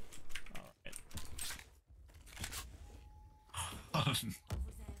senpai. Alright. On vous invite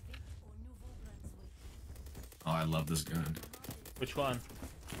au Nouveau-Brunswick. Oh, I love this gun. Which one?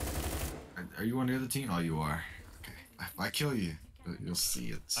 Are you on the other team? Oh, you are. Okay. If I kill you, you'll see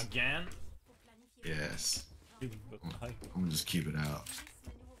it. Again? Pour planifier Yes. You I'm gonna just keep it out.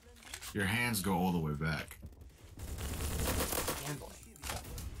 Your hands go all the way back. And boy.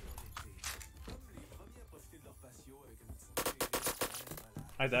 Comme les premiers à profiter de leur patio avec une petite playlist bien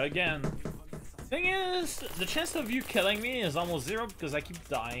relax. I die again. Thing is, the chance of you killing me is almost 0 because I keep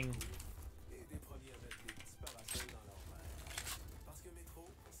dying.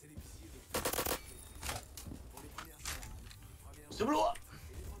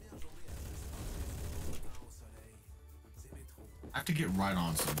 I have to get right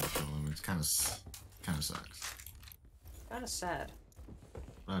on someone to kill him. It's kind of sucks. Kind of sad.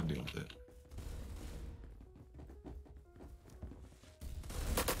 But I deal with it.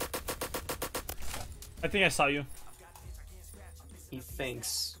 I think I saw you. He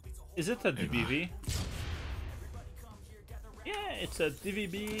thinks. Is it a DVB? Yeah, it's a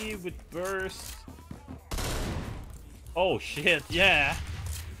DVB with burst. Oh shit, yeah.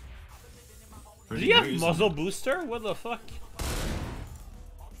 Did he have muzzle booster? What the fuck?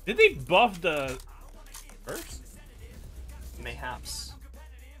 Did they buff the burst? Mayhaps.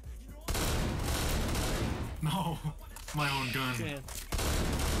 No, my own gun. Shit.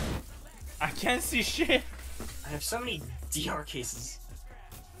 I can't see shit. I have so many DR cases.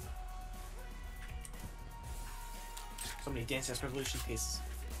 So many Dance Dance Revolution cases.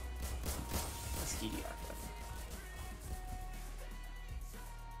 That's DDR.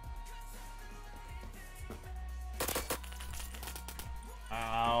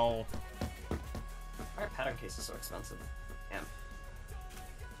 Ow. Why are pattern cases so expensive? Damn.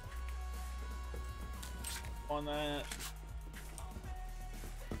 On that.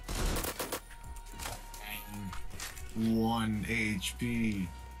 1 HP.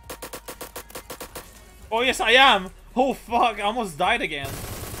 Oh yes, I am. Oh fuck! I almost died again.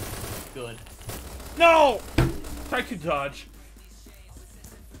 Good. No! Try to dodge.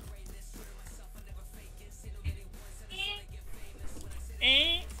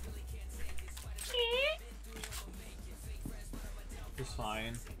 It's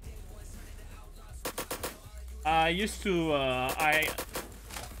fine. I used to,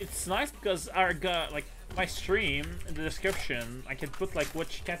 it's nice because I got, like, my stream, in the description, I can put, like,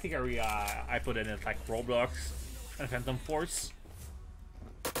 which category I put in it, like Roblox and Phantom Force.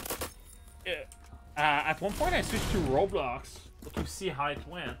 At one point I switched to Roblox to see how it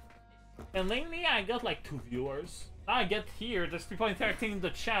went. And lately I got, like, 2 viewers. Now I get here, there's people interacting in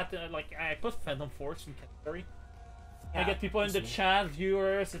the chat, like, I put Phantom Force in category. Yeah, I get people in the chat,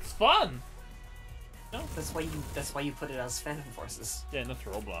 viewers, it's fun! No? That's why you put it as Phantom Forces. Yeah, not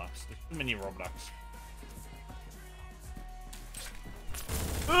Roblox. There's too many Roblox.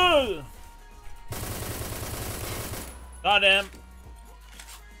 Ugh! Got him!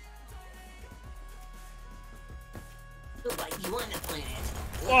 Like you on the planet.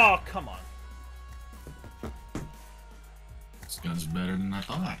 Oh, come on. This gun's better than I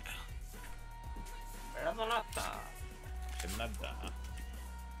thought. Nada.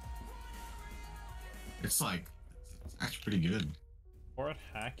 It's like, it's actually pretty good. Port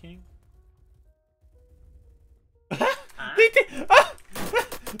hacking?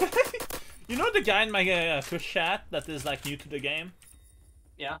 You know the guy in my Twitch chat that is like new to the game?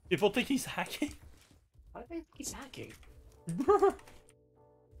 Yeah. People think he's hacking. Why do they think he's hacking?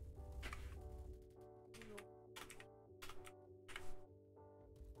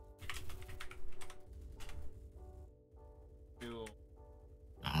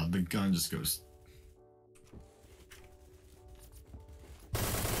 The gun just goes.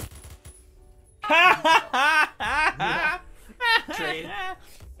 Trade.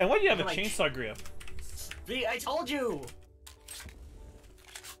 And why do you have a Like- chainsaw grip? I told you!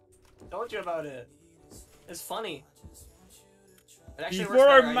 Told you about it. It's funny. It actually People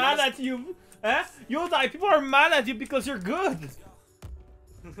works are better. mad at you. Huh? You die. People are mad at you because you're good.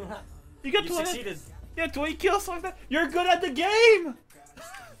 You got You 20. succeeded. Yeah, 20 kills like that. You're good at the game.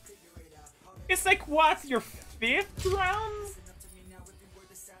 It's like what? Your 5th round?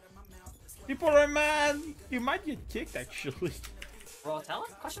 People are mad. You might get kicked actually. Raw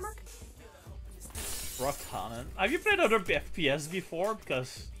talent? Question mark? Rock talent. Have you played other FPS before?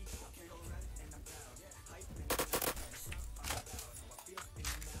 Because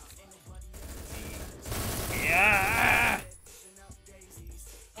yeah.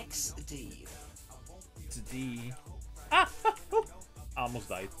 XD. It's D. Ah! Oh. I almost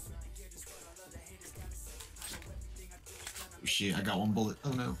died. Oh, shit, I got 1 bullet.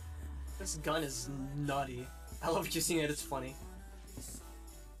 Oh no. This gun is nutty. I love using it, it's funny.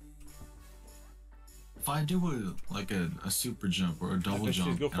 If I do a super jump or a double guess you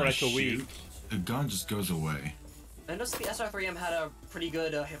jump, go for and I like a week. shoot, the gun just goes away. I noticed the SR3M had a pretty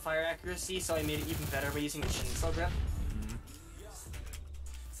good hipfire accuracy, so I made it even better by using a chainsaw grip.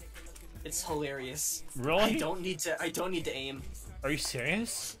 It's hilarious. Really? I don't need to aim. Are you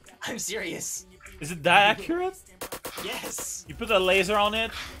serious? I'm serious. Is it that accurate? Yes. You put a laser on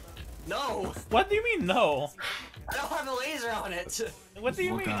it? No. What do you mean no? I don't have a laser on it. What do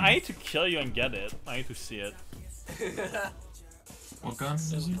you What mean? gun? I need to kill you and get it. I need to see it. What gun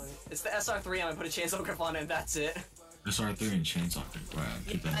is it? It's the SR3. I'm gonna put a chainsaw grip on it, and that's it. SR3 and chainsaw. Right,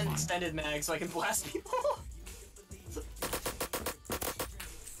 keep that in And mind. extended mag, so I can blast people.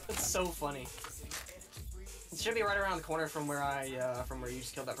 That's so funny. It should be right around the corner from where from where you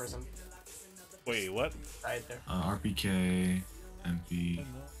just killed that person. Wait, what? Right there. RPK, MP.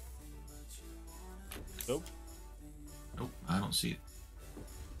 Nope. Nope, I don't see it.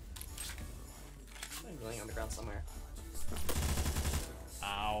 I'm laying on the ground somewhere.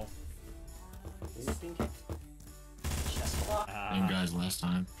 Ow. Is it being kicked? Chest block? Same guys last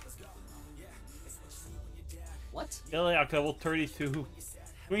time. What? Iliac level 32.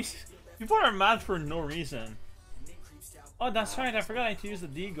 People are mad for no reason. Oh, that's right. I forgot I need to use the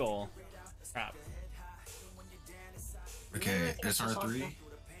deagle. Crap. Okay, SR3.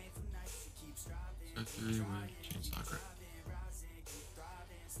 SR3 with chainsaw grip.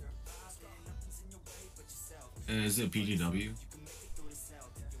 Is it PGW?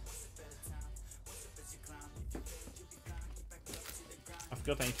 I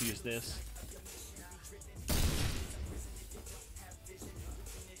forgot I need to use this.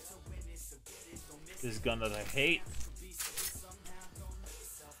 This gun that I hate.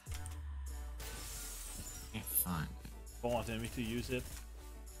 Can't find it. Don't want me to use it.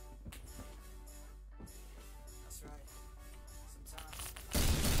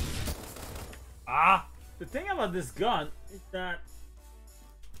 Ah! The thing about this gun is that...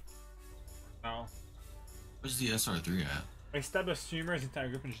 Oh. Where's the SR3 at? I stabbed a streamer's entire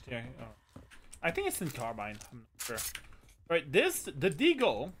group in GTA. Oh. I think it's in Carbine. I'm not sure. Right, the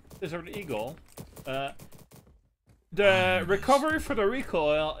Deagle, this or the Eagle, the recovery for the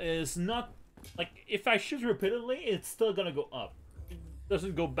recoil is not, like, if I shoot repeatedly, it's still gonna go up. It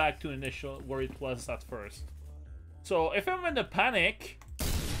doesn't go back to initial where it was at first. So if I'm in a panic,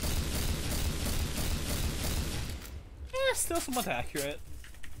 still somewhat accurate.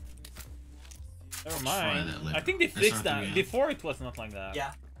 Never mind. that later. I think they fixed SR3, that. yeah. Before it was not like that.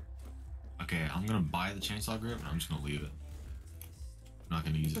 Yeah. Okay, I'm gonna buy the chainsaw grip and I'm just gonna leave it. I'm not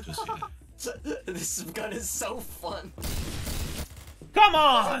gonna use it just yet. This gun is so fun. Come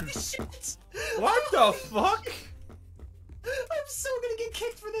on! Shit! What the fuck? I'm so gonna get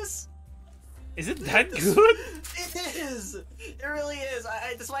kicked for this. Is it that good? It is. It really is.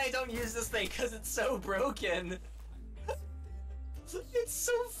 That's why I don't use this thing, because it's so broken. It's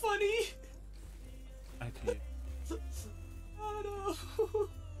so funny. I tell you. Oh no.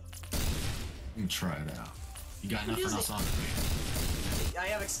 You can try it out. You got nothing Use else it. on it, I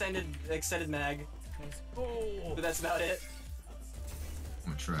have extended mag, Oh, but that's about it.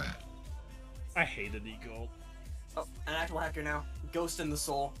 I'm gonna try it. I hated Eagle. Oh, an actual hacker now. Ghost in the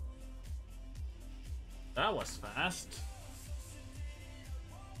soul. That was fast.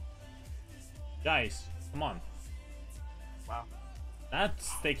 Guys, come on. Wow. That's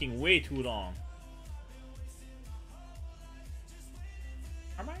taking way too long.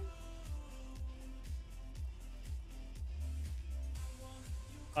 Am I?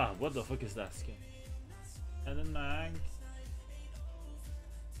 Ah, what the fuck is that skin? And then mag.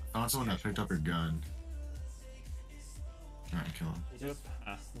 I found someone that picked up your gun. Alright, kill him. Yep.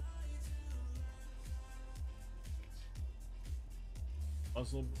 Ah.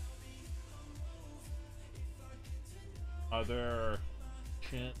 Puzzle. Other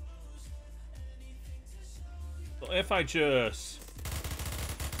shit. So if I just...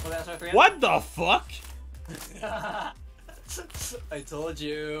 Oh, that's our 3. What the fuck? I told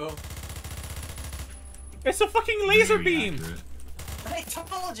you. It's a fucking laser Very beam! accurate. I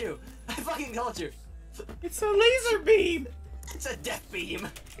told you. I fucking told you. It's a laser beam! It's a death beam.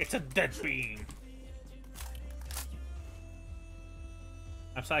 It's a dead beam.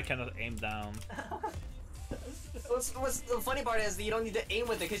 I'm sorry I cannot aim down. What's the funny part is that you don't need to aim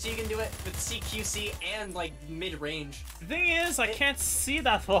with it because you can do it with CQC and like mid-range. The thing is, I can't see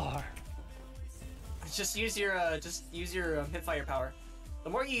that far. Just use your hipfire power. The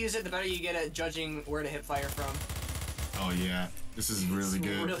more you use it, the better you get at judging where to hipfire from. Oh yeah, this is really It's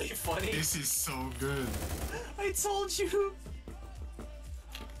good. really funny. This is so good. I told you.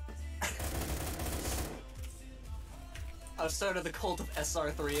 I've started the cult of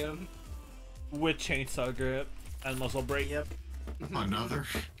SR3M. With chainsaw grip and muzzle brake. Yep. Another.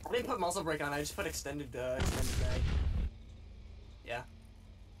 I didn't put muzzle brake on. I just put extended mag. Yeah.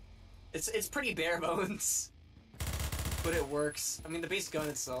 It's pretty bare bones, but it works. I mean, the base gun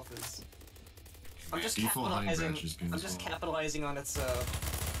itself is. I'm just Default honey capitalizing. badge is good I'm as just well. capitalizing on its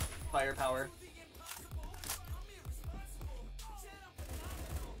firepower.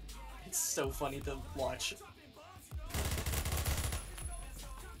 It's so funny to watch.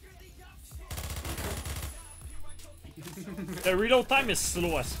 The reload time is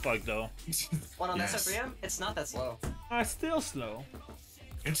slow as fuck though. What on Yes. SFRM? It's not that slow. Still slow.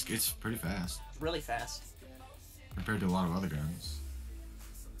 It's pretty fast Really fast. compared to a lot of other guns.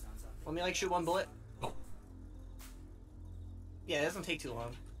 Let me like shoot one bullet. Yeah, it doesn't take too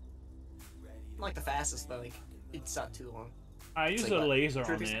long. Not like the fastest, but like it's not too long. I use It's a like, what, laser 2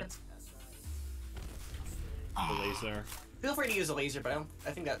 or on 3 it. seconds? The laser. Feel free to use a laser, but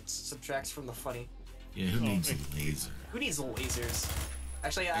I think that subtracts from the funny. Yeah, who needs okay. a laser? Who needs lasers?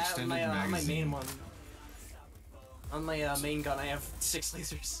 Actually, I have Extended my on my magazine. main one. On my main gun, I have 6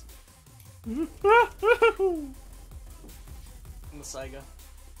 lasers. In the Saiga.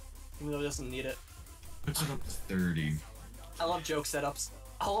 Even though it doesn't need it. Puts it up to 30. I love joke setups.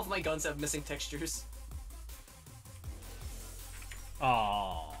 All of my guns have missing textures.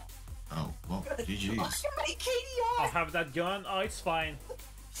 Aww. Oh, well, Look GG's. at my I'll KDR! have that gun. Oh, it's fine.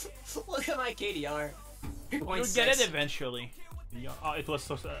 Look at my KDR. You'll 3.6. get it eventually. Yeah. Oh, it was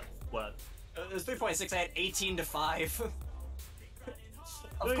so sad. What? It was 3.6, I had 18 to 5.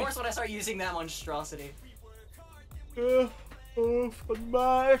 Of course, when I start using that monstrosity. Fun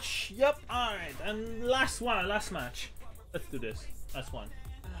match. Yep. Alright, and last one, last match. Let's do this. Last one.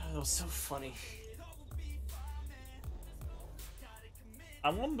 That was so funny. I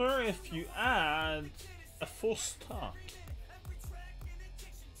wonder if you add a full stock.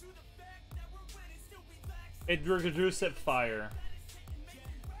 It reduces fire.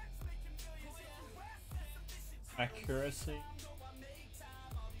 Accuracy.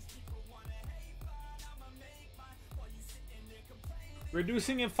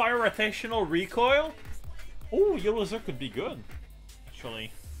 Reducing in fire rotational recoil? Oh, your laser could be good.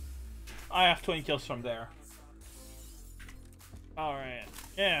 Actually. I have 20 kills from there. Alright.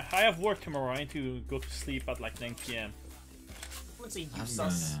 Yeah, I have work tomorrow. I need to go to sleep at like 9 PM. Let's see, you I'm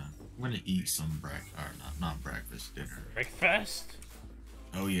sus. gonna eat some not breakfast, dinner. Breakfast?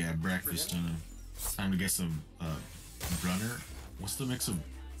 Oh yeah, breakfast dinner. Time to get some brunner. What's the mix of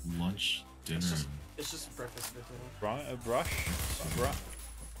lunch, dinner, It's just breakfast for dinner. Brush?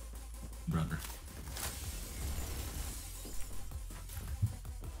 brunner?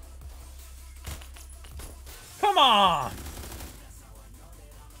 Come on!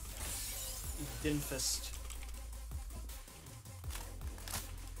 Dinfist.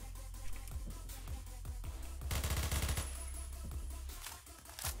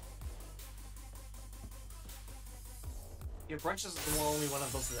 Your brunch is the only one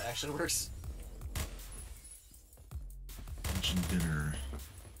of those that actually works. Lunch and dinner.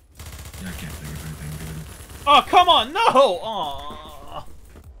 Yeah, I can't think of anything good. Oh, come on! No! Aww.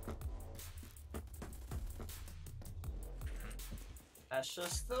 That's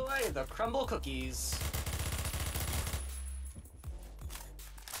just the way. The crumble cookies.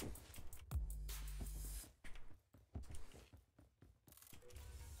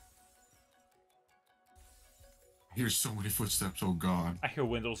 I hear so many footsteps, oh god. I hear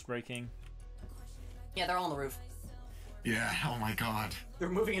windows breaking. Yeah, they're all on the roof. Yeah, oh my god. They're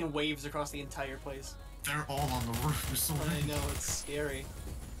moving in waves across the entire place. They're all on the roof, there's so I many. know, it's scary.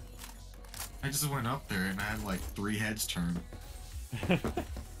 I just went up there and I had like 3 heads turned.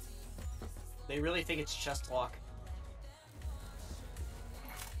 They really think it's chest lock.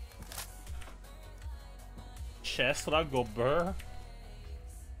 Chest lock go burr.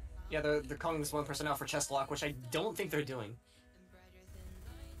 Yeah, they're calling this one person out for chest lock, which I don't think they're doing.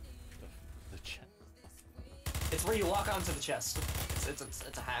 The chest. It's where you walk onto the chest.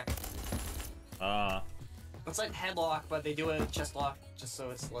 It's a hack. It's like headlock, but they do a chest lock just so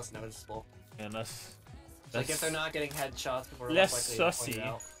it's less noticeable. And that's Like if they're not getting headshots, people are less less likely to point sussy. it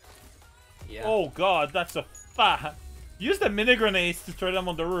out. Yeah. Oh god, that's a fat. Use the mini grenades to throw them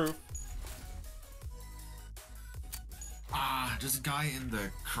on the roof. Ah, there's a guy in the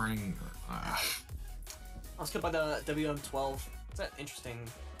crane. I was killed by the WM12. It's an interesting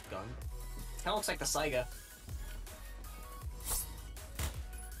gun. Kind of looks like the Saiga.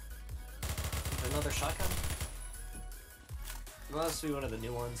 Another shotgun? Well, this will be one of the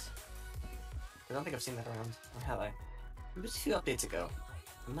new ones. I don't think I've seen that around. Or have I? There's a few updates ago.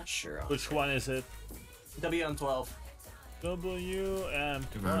 I'm not sure. Which one is it? WM12.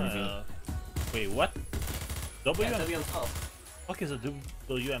 WM12. Wait, what? Yeah, WM? WM12. Fuck is a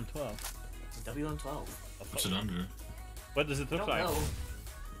WM12? It's a WM12. What's it under? What does it I look don't like? know.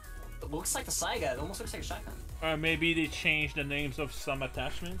 It looks like the Saiga. It almost looks like a shotgun. Or maybe they changed the names of some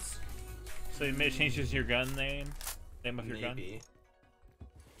attachments. So it may changes your gun name of your gun. Maybe.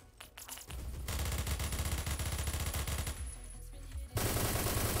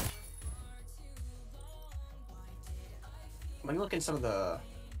 Let me look in some of the.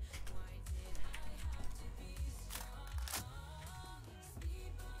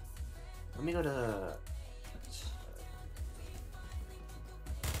 Let me go to.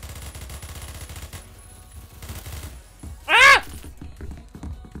 Ah!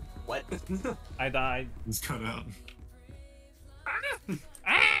 What? I died. It's cut out.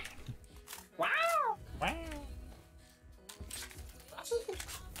 Ah! Wow! Wow.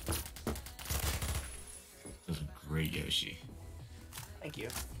 That's a great Yoshi. Thank you.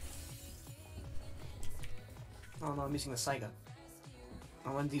 Oh no, I'm using the Saiga.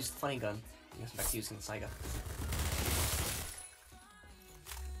 I want to use the funny gun. I guess back to using the Saiga.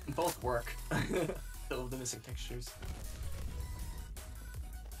 Both work. Fill the missing textures.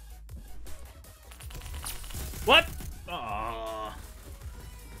 What? Aww.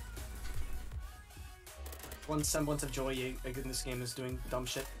 One semblance of joy in this game is doing dumb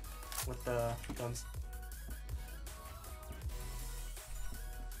shit with the guns.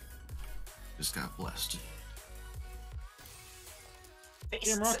 Just got blessed.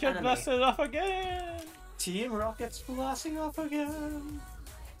 Team Rocket blasted off again! Team Rocket's blasting off again!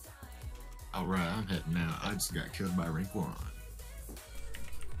 Alright, I'm heading out. I just got killed by rank 1.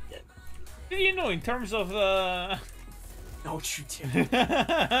 You know, in terms of Don't you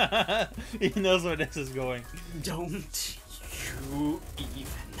dare. he knows where this is going. Don't you even.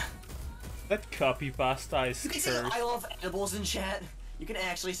 That copy pasta is You can say cursed. I love edibles in chat. You can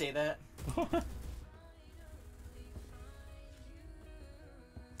actually say that.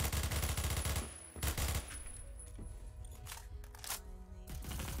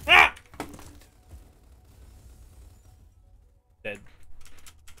 Ah! Dead.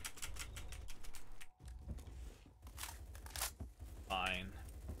 Fine.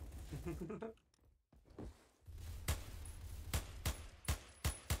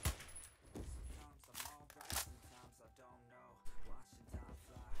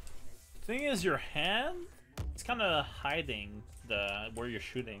 Thing is, your hand, it's kind of hiding the where you're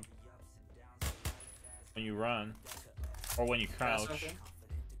shooting when you run or when you crouch.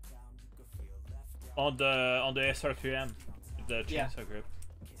 On the SR3M, the chainsaw Yeah. grip.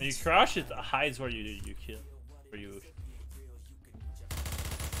 When you crouch, it hides where you kill, where you.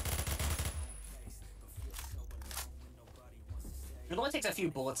 It only takes a few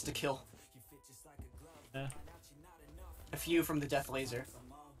bullets to kill. Yeah. A few from the death laser.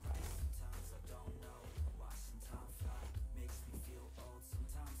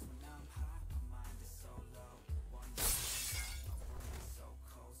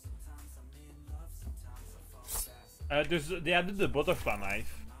 They added the butterfly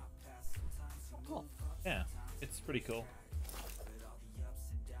knife. Cool. Yeah, it's pretty cool.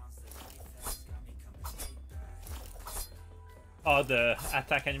 Oh, the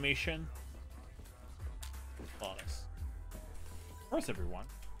attack animation. Flawless. Where's everyone?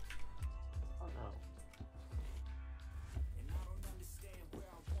 Oh no.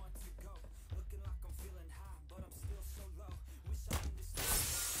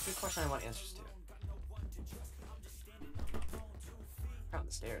 Good question I want answers to. Out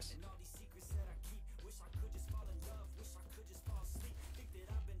the stairs.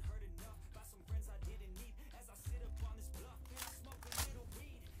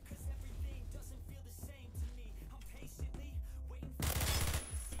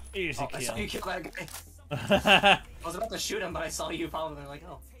 Easy Oh, I saw you kill. kill that guy. I was about to shoot him, but I saw you probably like,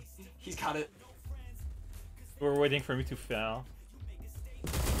 oh, he's got it. We're waiting for me to fail.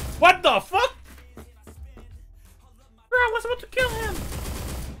 What the fuck? Bro, I was about to kill him.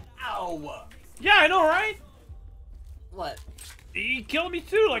 Ow! Yeah, I know, right? What? He killed me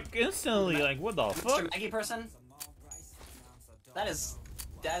too, like instantly. Like, what the Mr. fuck? Maggie person? That is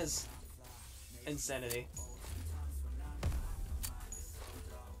insanity.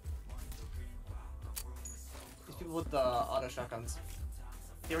 These people with the auto shotguns.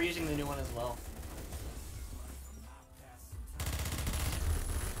 They were using the new one as well.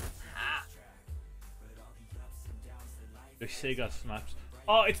 The Sega snaps.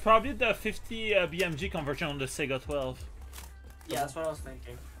 Oh, it's probably the 50 BMG conversion on the Sega 12. Yeah, that's what I was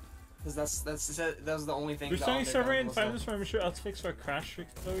thinking. Cause that was the only thing. Restoring the server other in was 5 the- minutes for sure outfix for crash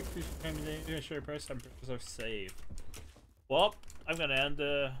exploit. Please ensure price and preserve save. Well, I'm gonna end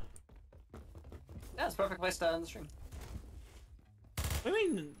the. Yeah, it's a perfect place to end the stream. I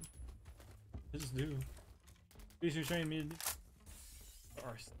mean, just do. Please return immediately.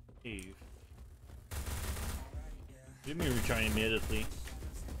 Or save. Give me return immediately.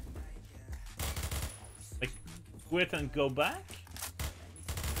 Like, quit and go back?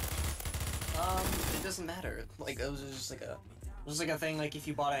 It doesn't matter. Like, it was just like a thing. Like, if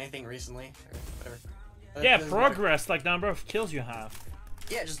you bought anything recently or whatever. Yeah, doesn't matter. progress, like number of kills you have.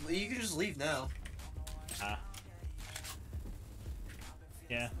 Yeah, you can just leave now. Ah.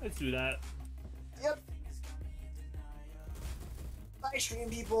 Yeah, let's do that. Yep. Bye, stream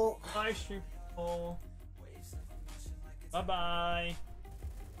people. Bye, stream people. Bye bye.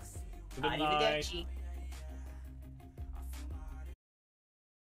 Good night. Arrivederci.